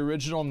is the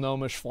original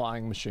Gnomish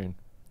flying machine.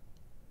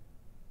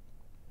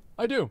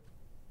 I do.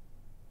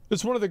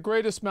 It's one of the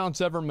greatest mounts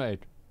ever made.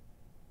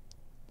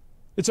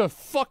 It's a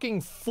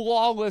fucking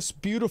flawless,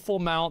 beautiful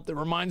mount that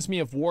reminds me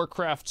of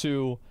Warcraft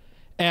 2,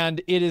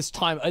 and it is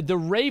time. The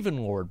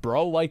Ravenlord,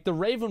 bro. Like, the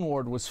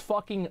Ravenlord was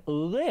fucking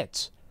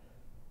lit.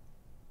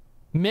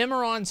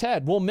 Memoron's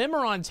head. Well,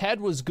 Memoron's head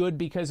was good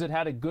because it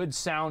had a good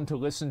sound to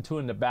listen to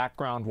in the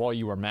background while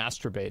you were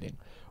masturbating.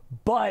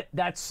 But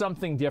that's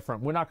something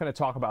different. We're not going to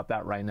talk about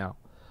that right now.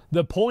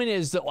 The point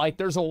is that, like,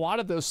 there's a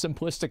lot of those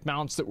simplistic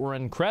mounts that were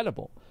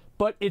incredible.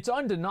 But it's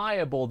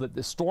undeniable that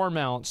the store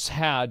mounts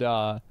had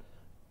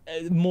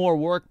more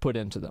work put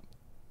into them.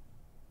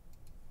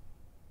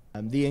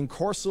 The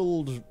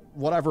encorseled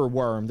whatever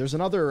worm. There's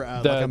another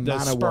like a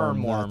mana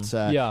worm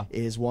that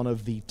is one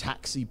of the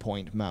taxi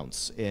point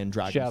mounts in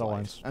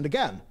Dragonflight. And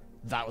again,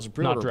 that was a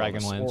pre-order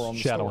bonus or on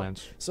the Shadowlands.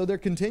 store. So they're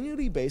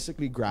continually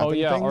basically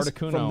grabbing things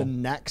from the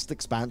next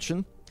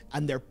expansion,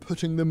 and they're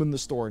putting them in the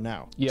store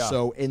now. Yeah.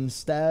 So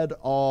instead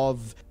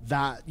of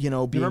that, you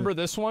know, being... Remember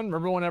this one?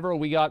 Remember whenever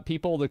we got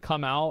people to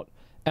come out,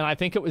 and I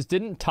think it was,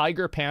 didn't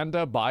Tiger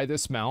Panda buy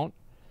this mount?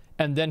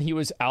 And then he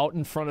was out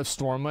in front of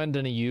Stormwind,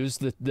 and he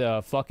used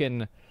the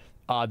fucking,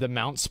 the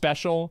mount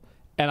special,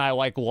 and I,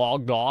 like,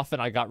 logged off,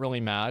 and I got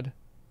really mad.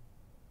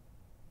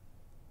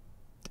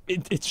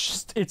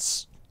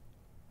 It's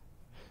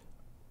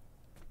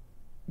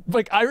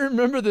like, I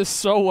remember this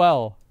so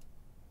well.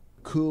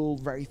 Cool,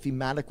 very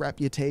thematic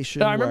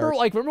reputation. And I remember,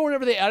 like,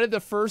 whenever they added the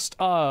first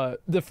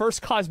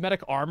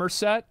cosmetic armor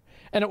set,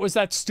 and it was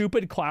that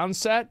stupid clown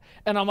set,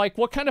 and I'm like,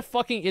 what kind of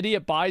fucking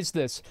idiot buys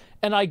this?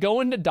 And I go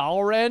into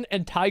Dalaran,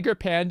 and Tiger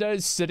Panda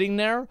is sitting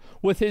there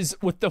with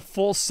the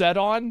full set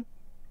on.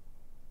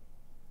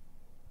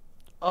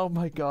 Oh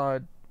my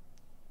god.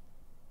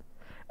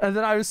 And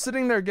then I was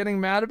sitting there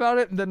getting mad about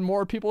it, and then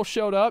more people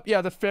showed up.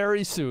 Yeah, the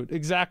fairy suit,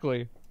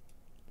 exactly.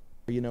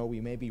 You know, we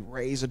maybe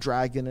raise a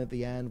dragon at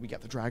the end, we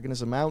get the dragon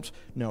as a mount.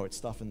 No, it's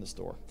stuff in the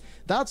store.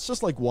 That's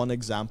just like one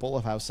example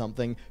of how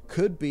something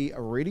could be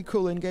a really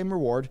cool in-game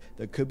reward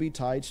that could be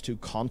tied to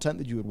content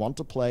that you would want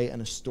to play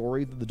and a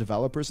story that the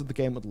developers of the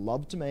game would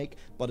love to make,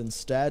 but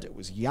instead it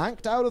was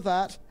yanked out of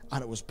that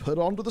and it was put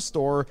onto the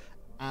store,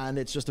 and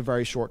it's just a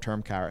very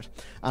short-term carrot.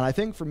 And I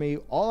think for me,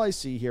 all I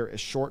see here is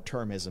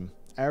short-termism.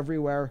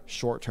 Everywhere,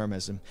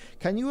 short-termism.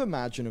 Can you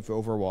imagine if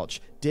Overwatch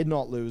did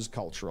not lose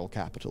cultural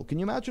capital? Can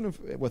you imagine if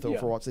with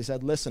Overwatch they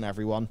said, listen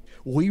everyone,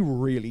 we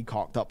really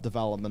cocked up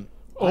development.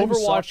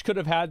 Overwatch could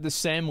have had the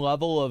same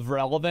level of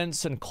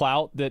relevance and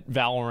clout that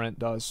Valorant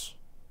does.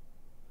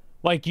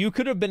 Like, you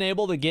could have been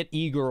able to get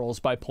e-girls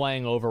by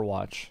playing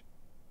Overwatch.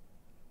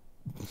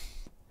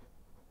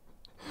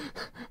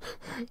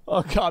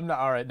 Oh god, no,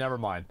 alright, never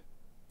mind.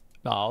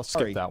 No, I'll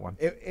skip that one.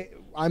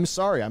 I'm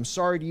sorry. I'm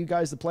sorry to you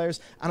guys, the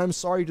players, and I'm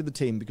sorry to the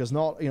team, because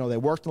they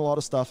worked on a lot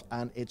of stuff,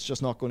 and it's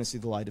just not going to see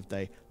the light of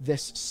day.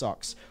 This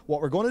sucks.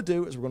 What we're going to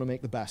do is we're going to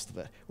make the best of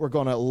it. We're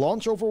going to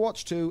launch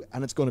Overwatch 2,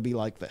 and it's going to be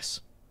like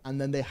this. And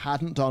then they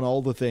hadn't done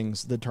all the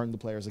things that turned the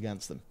players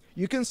against them.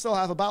 You can still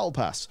have a battle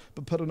pass,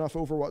 but put enough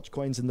Overwatch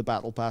coins in the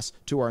battle pass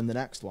to earn the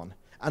next one.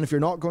 And if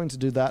you're not going to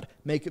do that,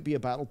 make it be a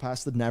battle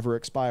pass that never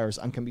expires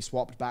and can be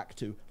swapped back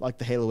to, like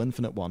the Halo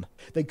Infinite one.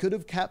 They could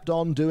have kept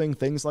on doing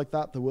things like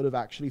that would have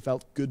actually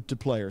felt good to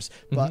players.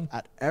 But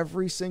at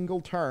every single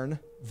turn,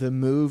 the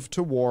move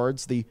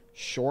towards the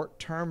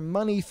short-term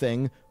money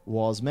thing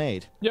was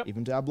made. Yep.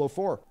 Even Diablo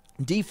 4.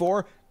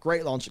 D4,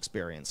 great launch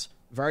experience.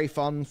 Very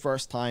fun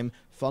first time,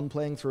 fun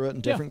playing through it,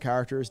 and different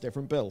characters,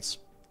 different builds.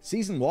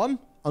 Season 1,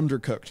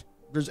 undercooked.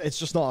 It's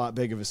just not that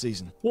big of a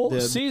season. Well,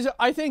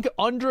 I think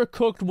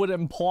undercooked would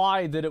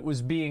imply that it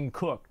was being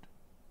cooked.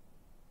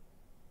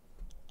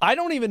 I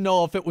don't even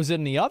know if it was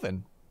in the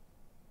oven.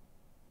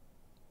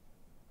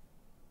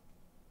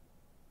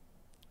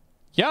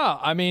 Yeah,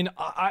 I mean,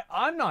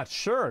 I'm not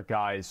sure,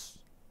 guys.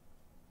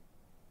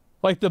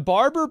 Like, the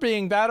barber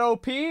being that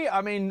OP,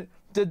 I mean,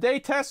 did they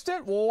test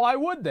it? Well, why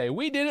would they?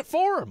 We did it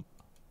for them.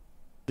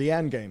 The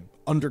end game,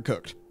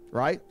 undercooked.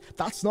 Right?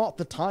 That's not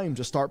the time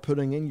to start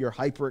putting in your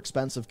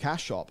hyper-expensive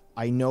cash shop.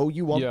 I know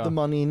you want the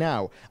money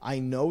now. I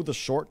know the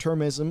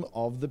short-termism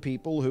of the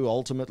people who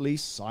ultimately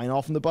sign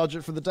off on the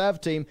budget for the dev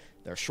team.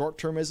 Their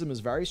short-termism is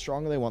very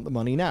strong and they want the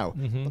money now.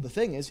 But the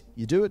thing is,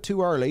 you do it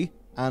too early,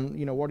 and,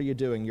 what are you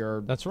doing?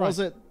 That's right. Was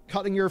it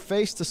cutting your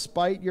face to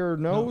spite your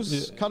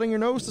nose? Cutting your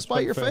nose to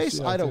spite your face?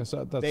 Yeah, I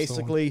don't...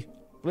 Basically...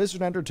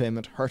 Blizzard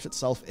Entertainment hurt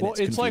itself in its Well,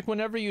 it's like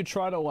whenever you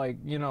try to, like,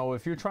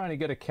 if you're trying to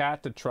get a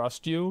cat to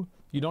trust you,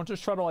 you don't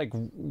just try to, like,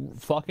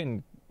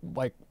 fucking,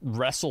 like,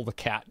 wrestle the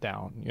cat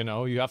down,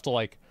 You have to,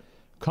 like,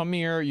 come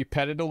here, you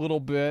pet it a little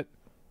bit,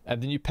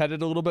 and then you pet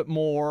it a little bit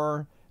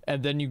more,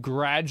 and then you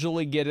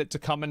gradually get it to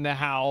come in the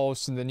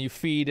house, and then you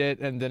feed it,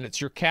 and then it's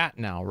your cat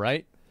now,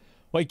 right?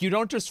 Like, you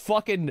don't just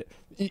fucking,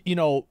 you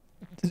know,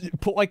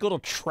 put like a little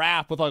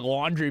trap with like a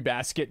laundry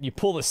basket, and you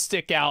pull the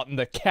stick out, and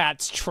the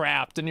cat's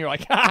trapped, and you're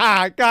like,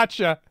 ha,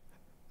 gotcha.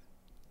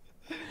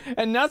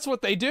 And that's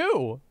what they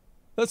do.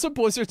 That's what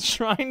Blizzard's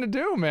trying to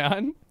do,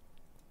 man.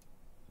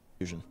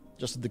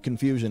 Just the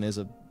confusion is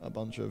a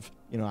bunch of,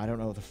 you know, I don't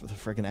know if the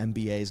friggin'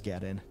 MBAs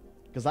get in.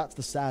 Because that's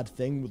the sad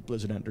thing with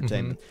Blizzard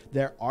Entertainment.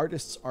 Their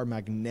artists are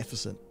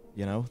magnificent,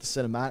 you know? The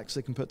cinematics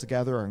they can put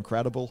together are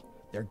incredible.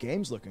 Their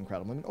games look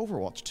incredible. I mean,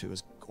 Overwatch 2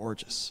 is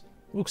gorgeous.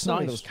 Looks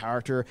nice. Those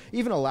character,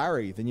 even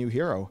Alari, the new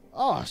hero.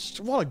 Oh,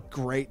 what a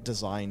great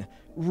design.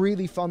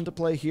 Really fun to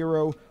play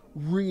hero.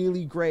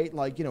 Really great,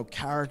 like, you know,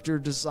 character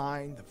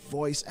design, the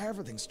voice,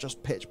 everything's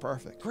just pitch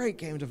perfect. Great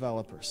game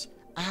developers.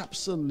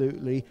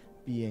 Absolutely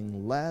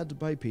being led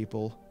by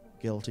people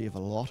guilty of a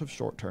lot of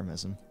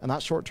short-termism. And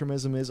that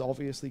short-termism is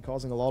obviously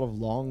causing a lot of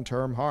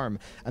long-term harm.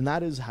 And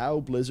that is how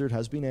Blizzard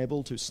has been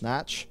able to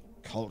snatch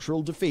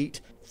cultural defeat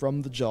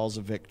from the jaws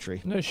of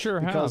victory. They sure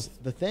have. Because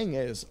the thing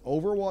is,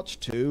 Overwatch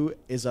 2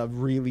 is a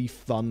really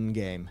fun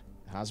game.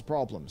 It has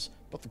problems,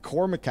 but the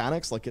core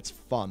mechanics, like, it's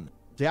fun.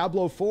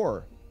 Diablo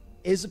 4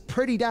 is a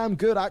pretty damn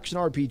good action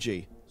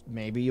RPG.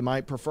 Maybe you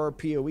might prefer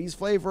PoE's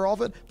flavor of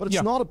it, but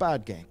it's not a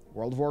bad game.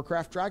 World of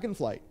Warcraft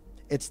Dragonflight.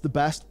 It's the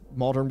best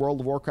modern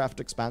World of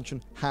Warcraft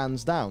expansion,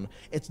 hands down.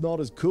 It's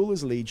not as cool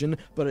as Legion,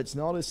 but it's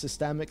not as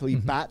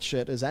systemically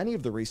batshit as any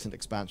of the recent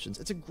expansions.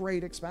 It's a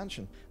great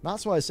expansion. And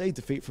that's why I say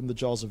defeat from the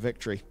jaws of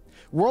victory.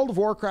 World of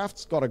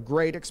Warcraft's got a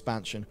great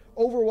expansion.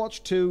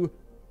 Overwatch 2,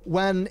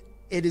 when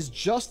it is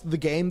just the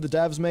game the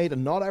devs made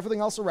and not everything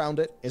else around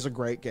it, is a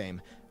great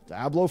game.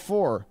 Diablo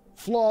 4,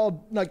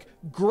 flawed, like,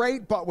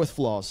 great, but with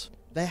flaws.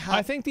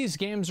 I think these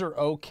games are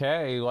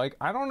okay. Like,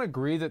 I don't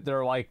agree that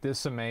they're like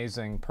this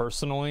amazing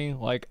personally.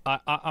 Like,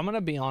 I'm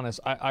gonna be honest,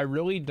 I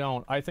really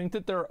don't. I think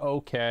that they're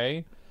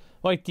okay.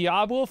 Like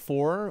Diablo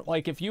 4,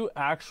 like if you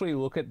actually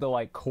look at the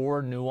like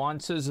core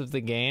nuances of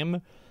the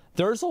game,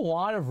 there's a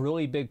lot of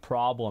really big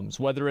problems,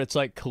 whether it's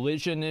like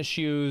collision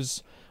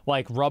issues,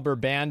 like rubber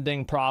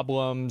banding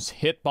problems,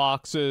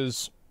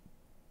 hitboxes,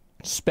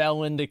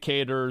 spell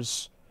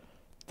indicators.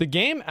 The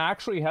game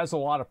actually has a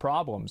lot of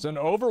problems. And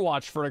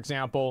Overwatch, for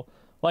example,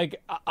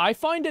 like, I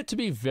find it to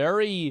be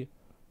very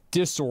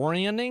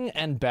disorienting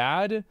and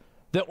bad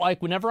that,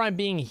 like, whenever I'm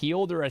being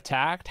healed or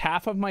attacked,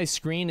 half of my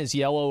screen is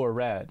yellow or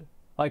red.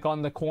 Like,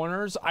 on the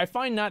corners. I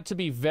find that to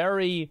be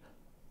very,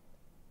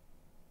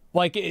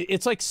 like,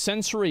 it's like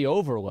sensory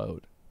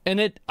overload.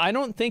 And I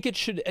don't think it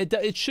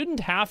shouldn't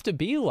have to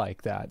be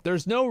like that.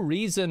 There's no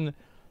reason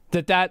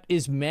that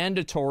is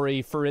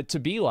mandatory for it to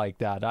be like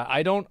that.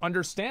 I don't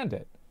understand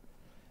it.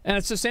 And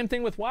it's the same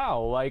thing with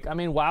WoW. Like, I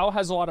mean, WoW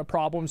has a lot of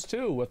problems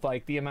too with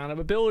like the amount of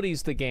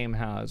abilities the game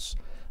has.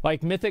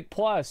 Like Mythic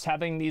Plus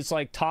having these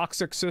like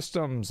toxic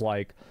systems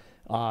like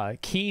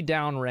key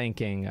down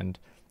ranking and,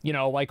 you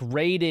know, like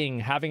raiding,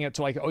 having it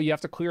to like, oh, you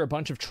have to clear a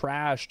bunch of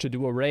trash to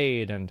do a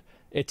raid and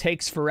it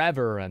takes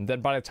forever. And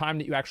then by the time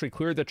that you actually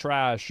clear the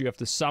trash, you have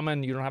to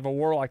summon, you don't have a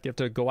warlock, you have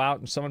to go out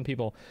and summon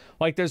people.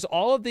 Like, there's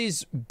all of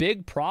these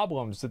big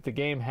problems that the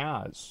game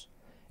has.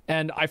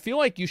 And I feel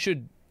like you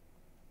should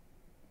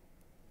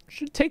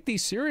take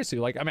these seriously.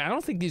 Like, I mean, I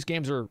don't think these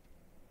games are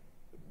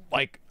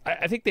like,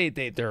 I think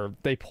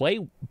they play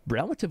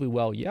relatively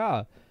well,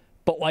 yeah,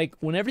 but like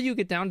whenever you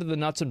get down to the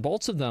nuts and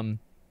bolts of them,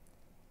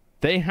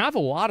 they have a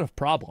lot of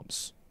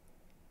problems.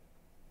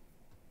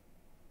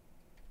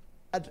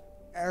 Had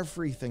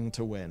everything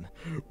to win.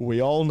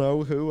 We all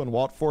know who and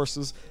what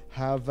forces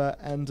have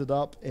ended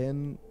up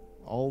in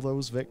all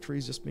those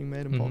victories just being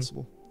made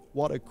impossible.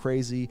 What a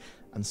crazy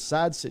and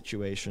sad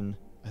situation.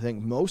 I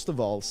think most of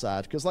all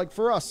sad, because like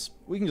for us,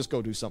 we can just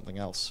go do something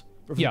else.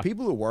 But for the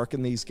people who work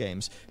in these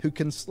games, who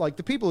can, like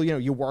the people, you know,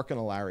 you work in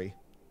a Larry,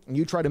 and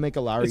you try to make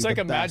a Larry. It's like,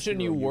 imagine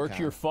you work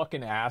your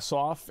fucking ass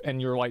off, and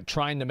you're like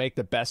trying to make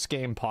the best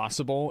game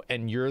possible,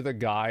 and you're the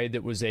guy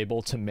that was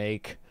able to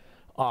make,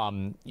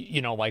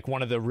 you know, like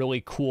one of the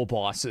really cool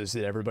bosses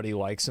that everybody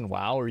likes in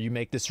WoW, or you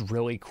make this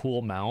really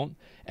cool mount,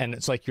 and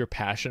it's like your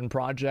passion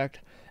project.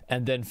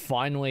 And then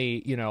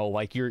finally, you know,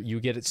 like you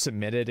get it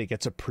submitted, it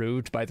gets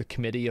approved by the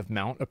committee of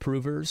mount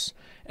approvers,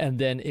 and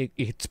then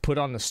it's put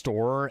on the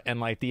store, and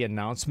like the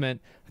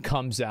announcement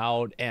comes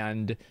out,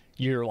 and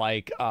you're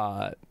like,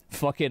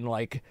 fucking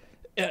like,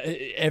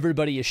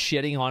 everybody is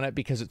shitting on it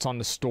because it's on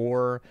the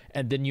store,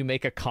 and then you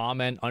make a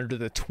comment under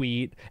the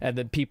tweet, and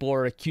then people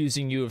are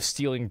accusing you of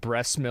stealing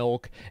breast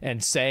milk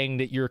and saying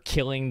that you're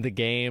killing the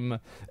game,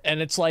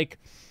 and it's like,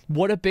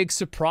 what a big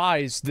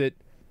surprise that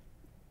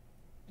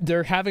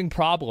they're having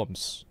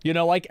problems, you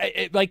know, like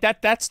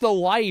that's the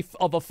life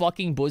of a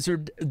fucking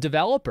Blizzard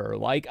developer.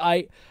 Like,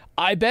 I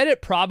bet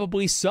it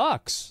probably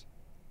sucks.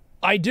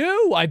 I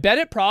do. I bet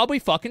it probably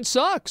fucking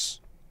sucks.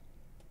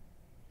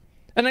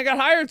 And I got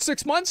hired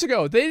 6 months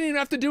ago. They didn't even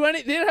have to do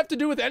any, they didn't have to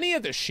do with any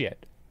of this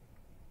shit.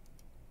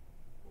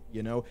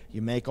 You know,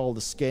 you make all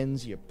the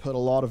skins, you put a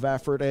lot of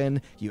effort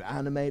in, you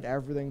animate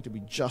everything to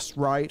be just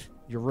right.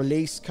 Your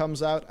release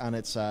comes out and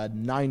it's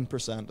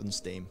 9% on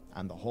Steam,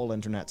 and the whole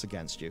internet's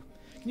against you.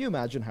 Can you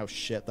imagine how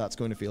shit that's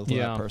going to feel to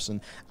that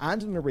person?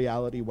 And in a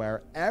reality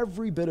where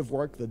every bit of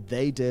work that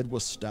they did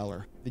was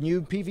stellar. The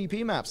new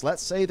PvP maps,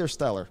 let's say they're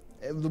stellar.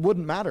 It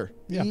wouldn't matter.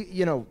 Yeah.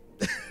 You know,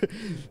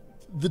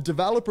 the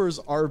developers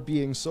are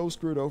being so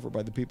screwed over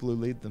by the people who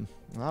lead them.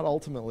 That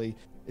ultimately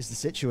is the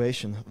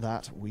situation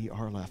that we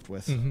are left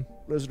with.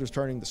 Blizzard is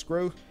turning the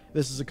screw.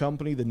 This is a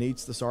company that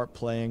needs to start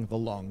playing the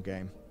long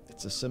game.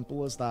 It's as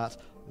simple as that.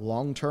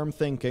 Long-term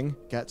thinking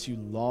gets you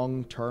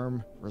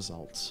long-term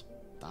results.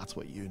 That's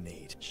what you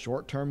need.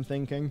 Short-term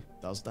thinking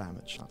does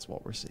damage. That's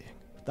what we're seeing.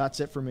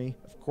 That's it for me.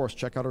 Of course,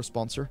 check out our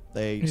sponsor.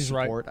 They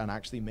support and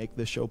actually make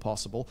this show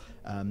possible.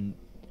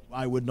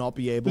 I would not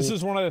be able... This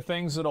is one of the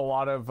things that a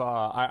lot of,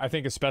 I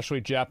think especially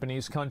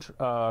Japanese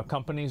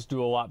companies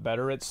do a lot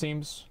better, it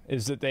seems,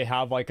 is that they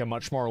have like a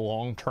much more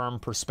long-term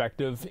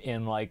perspective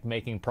in like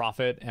making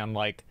profit and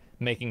like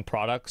making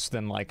products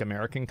than like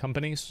American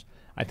companies.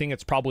 I think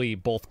it's probably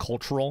both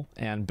cultural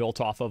and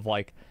built off of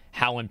like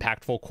how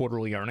impactful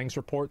quarterly earnings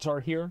reports are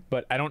here,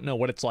 but I don't know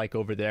what it's like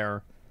over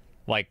there,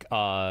 like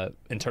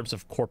in terms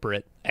of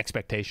corporate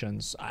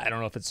expectations. I don't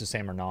know if it's the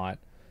same or not.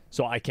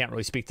 So I can't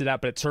really speak to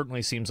that, but it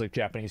certainly seems like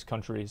Japanese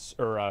countries,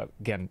 or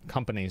again,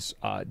 companies,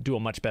 do a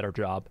much better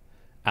job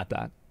at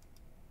that.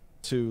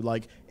 To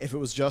like, if it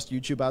was just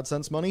YouTube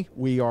AdSense money,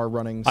 we are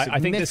running.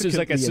 I think this is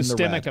like a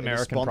systemic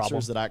American sponsors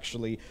problem that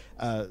actually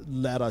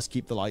let us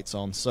keep the lights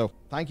on. So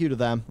thank you to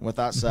them. With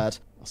that said,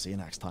 I'll see you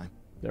next time.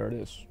 There it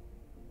is.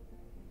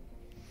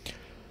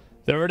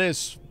 There it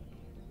is.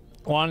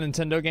 A lot of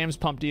Nintendo games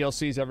pump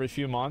DLCs every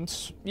few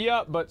months.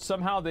 Yeah, but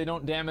somehow they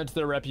don't damage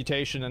their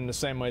reputation in the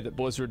same way that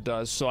Blizzard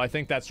does. So I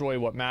think that's really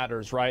what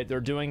matters, right? They're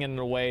doing it in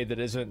a way that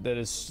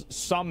is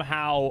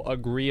somehow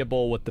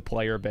agreeable with the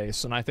player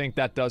base, and I think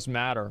that does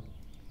matter.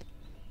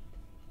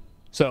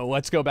 So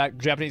let's go back.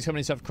 Japanese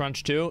companies have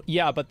crunch too.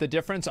 Yeah, but the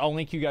difference, I'll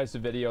link you guys the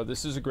video.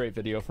 This is a great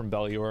video from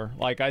Belluer.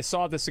 Like, I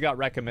saw this got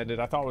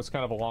recommended. I thought it was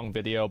kind of a long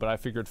video, but I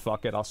figured,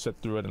 fuck it, I'll sit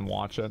through it and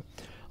watch it.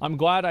 I'm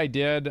glad I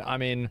did. I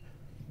mean,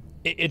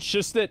 it's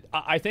just that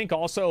I think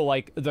also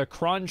like the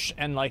crunch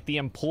and like the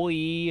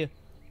employee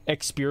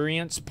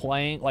experience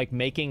playing, like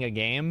making a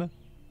game,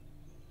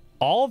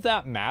 all of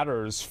that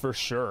matters for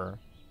sure.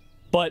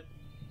 But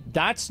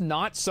that's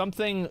not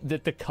something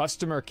that the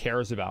customer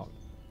cares about.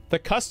 The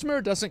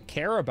customer doesn't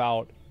care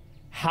about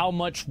how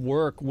much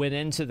work went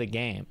into the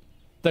game.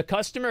 The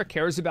customer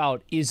cares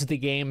about, is the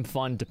game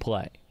fun to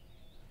play?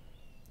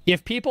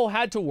 If people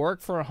had to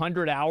work for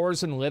 100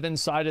 hours and live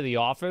inside of the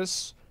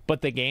office,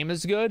 but the game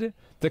is good,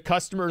 the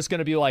customer is going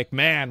to be like,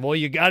 man, well,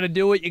 you got to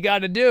do what you got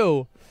to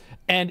do.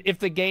 And if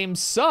the game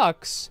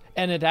sucks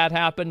and it had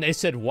happened, they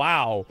said,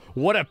 wow,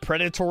 what a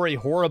predatory,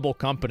 horrible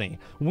company.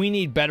 We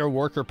need better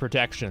worker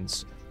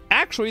protections.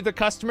 Actually, the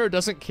customer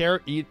doesn't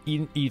care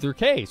in either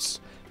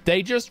case.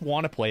 They just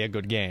want to play a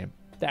good game.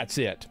 That's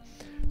it.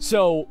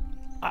 So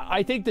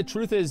I think the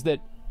truth is that,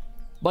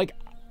 like,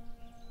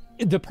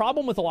 the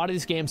problem with a lot of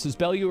these games is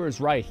Belluer is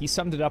right. He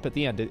summed it up at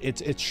the end.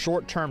 It's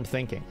short-term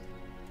thinking.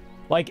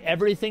 Like,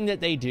 everything that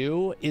they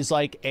do is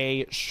like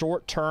a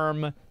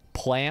short-term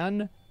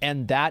plan,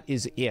 and that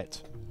is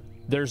it.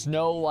 There's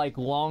no like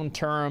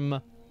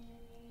long-term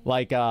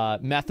like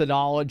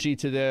methodology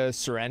to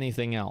this or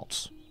anything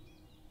else.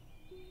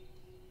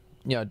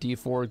 Yeah,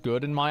 D4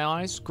 good in my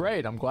eyes.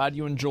 Great, I'm glad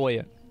you enjoy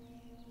it.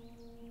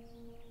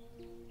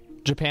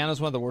 Japan is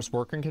one of the worst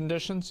working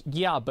conditions.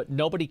 Yeah, but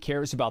nobody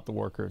cares about the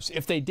workers.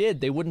 If they did,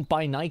 they wouldn't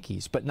buy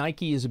Nikes. But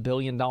Nike is a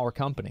billion-dollar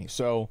company,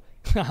 so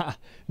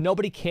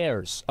nobody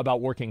cares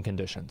about working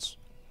conditions.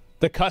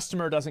 The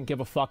customer doesn't give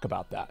a fuck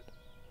about that.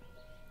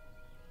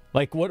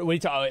 Like, what we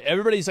talk?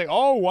 Everybody's like,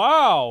 "Oh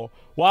wow,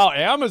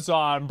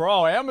 Amazon,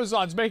 bro,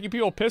 Amazon's making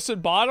people piss in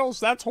bottles.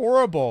 That's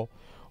horrible."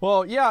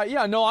 Well,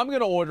 yeah, no, I'm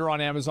gonna order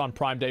on Amazon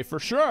Prime Day for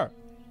sure.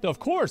 Of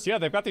course, yeah,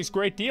 they've got these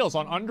great deals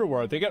on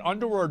underwear. They get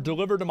underwear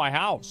delivered to my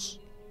house.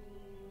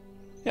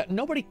 Yeah,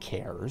 nobody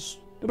cares.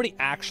 Nobody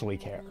actually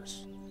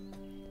cares.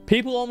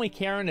 People only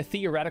care in a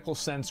theoretical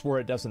sense where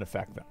it doesn't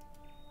affect them.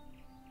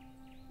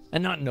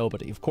 And not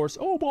nobody, of course.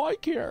 Oh, well, I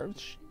care.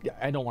 Yeah,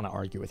 I don't want to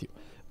argue with you.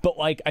 But,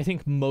 like, I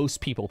think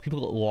most people at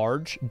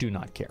large, do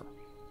not care.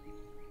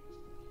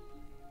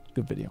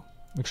 Good video.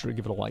 Make sure to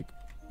give it a like.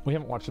 We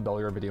haven't watched a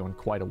Belluer video in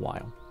quite a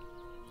while.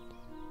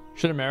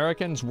 Should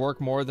Americans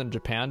work more than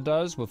Japan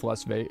does with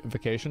less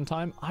vacation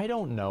time? I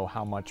don't know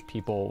how much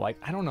people, like,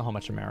 I don't know how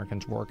much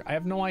Americans work. I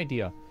have no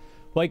idea.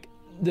 Like,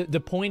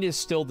 the point is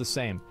still the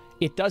same.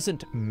 It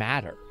doesn't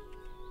matter.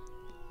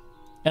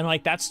 And,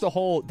 like, that's the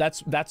whole,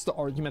 that's the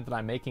argument that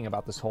I'm making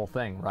about this whole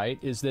thing, right?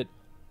 Is that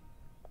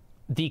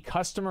the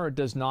customer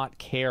does not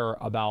care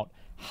about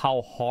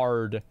how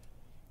hard,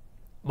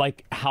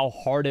 like, how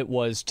hard it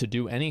was to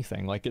do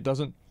anything. Like, it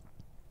doesn't,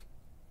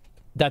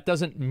 that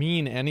doesn't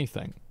mean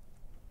anything.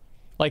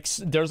 Like,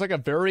 there's like a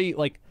very,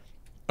 like,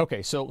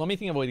 okay, so let me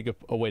think of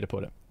a way to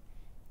put it.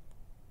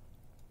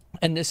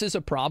 And this is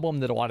a problem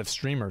that a lot of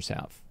streamers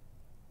have.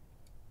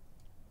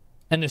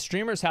 And the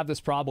streamers have this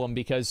problem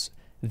because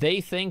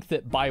they think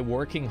that by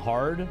working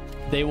hard,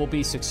 they will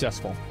be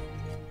successful.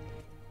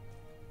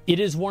 It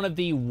is one of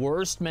the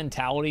worst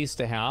mentalities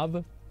to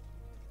have,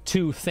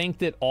 to think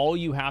that all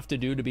you have to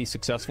do to be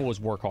successful is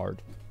work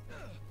hard.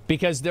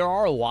 Because there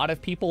are a lot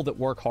of people that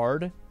work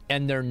hard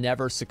and they're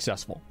never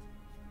successful.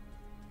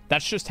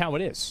 That's just how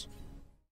it is.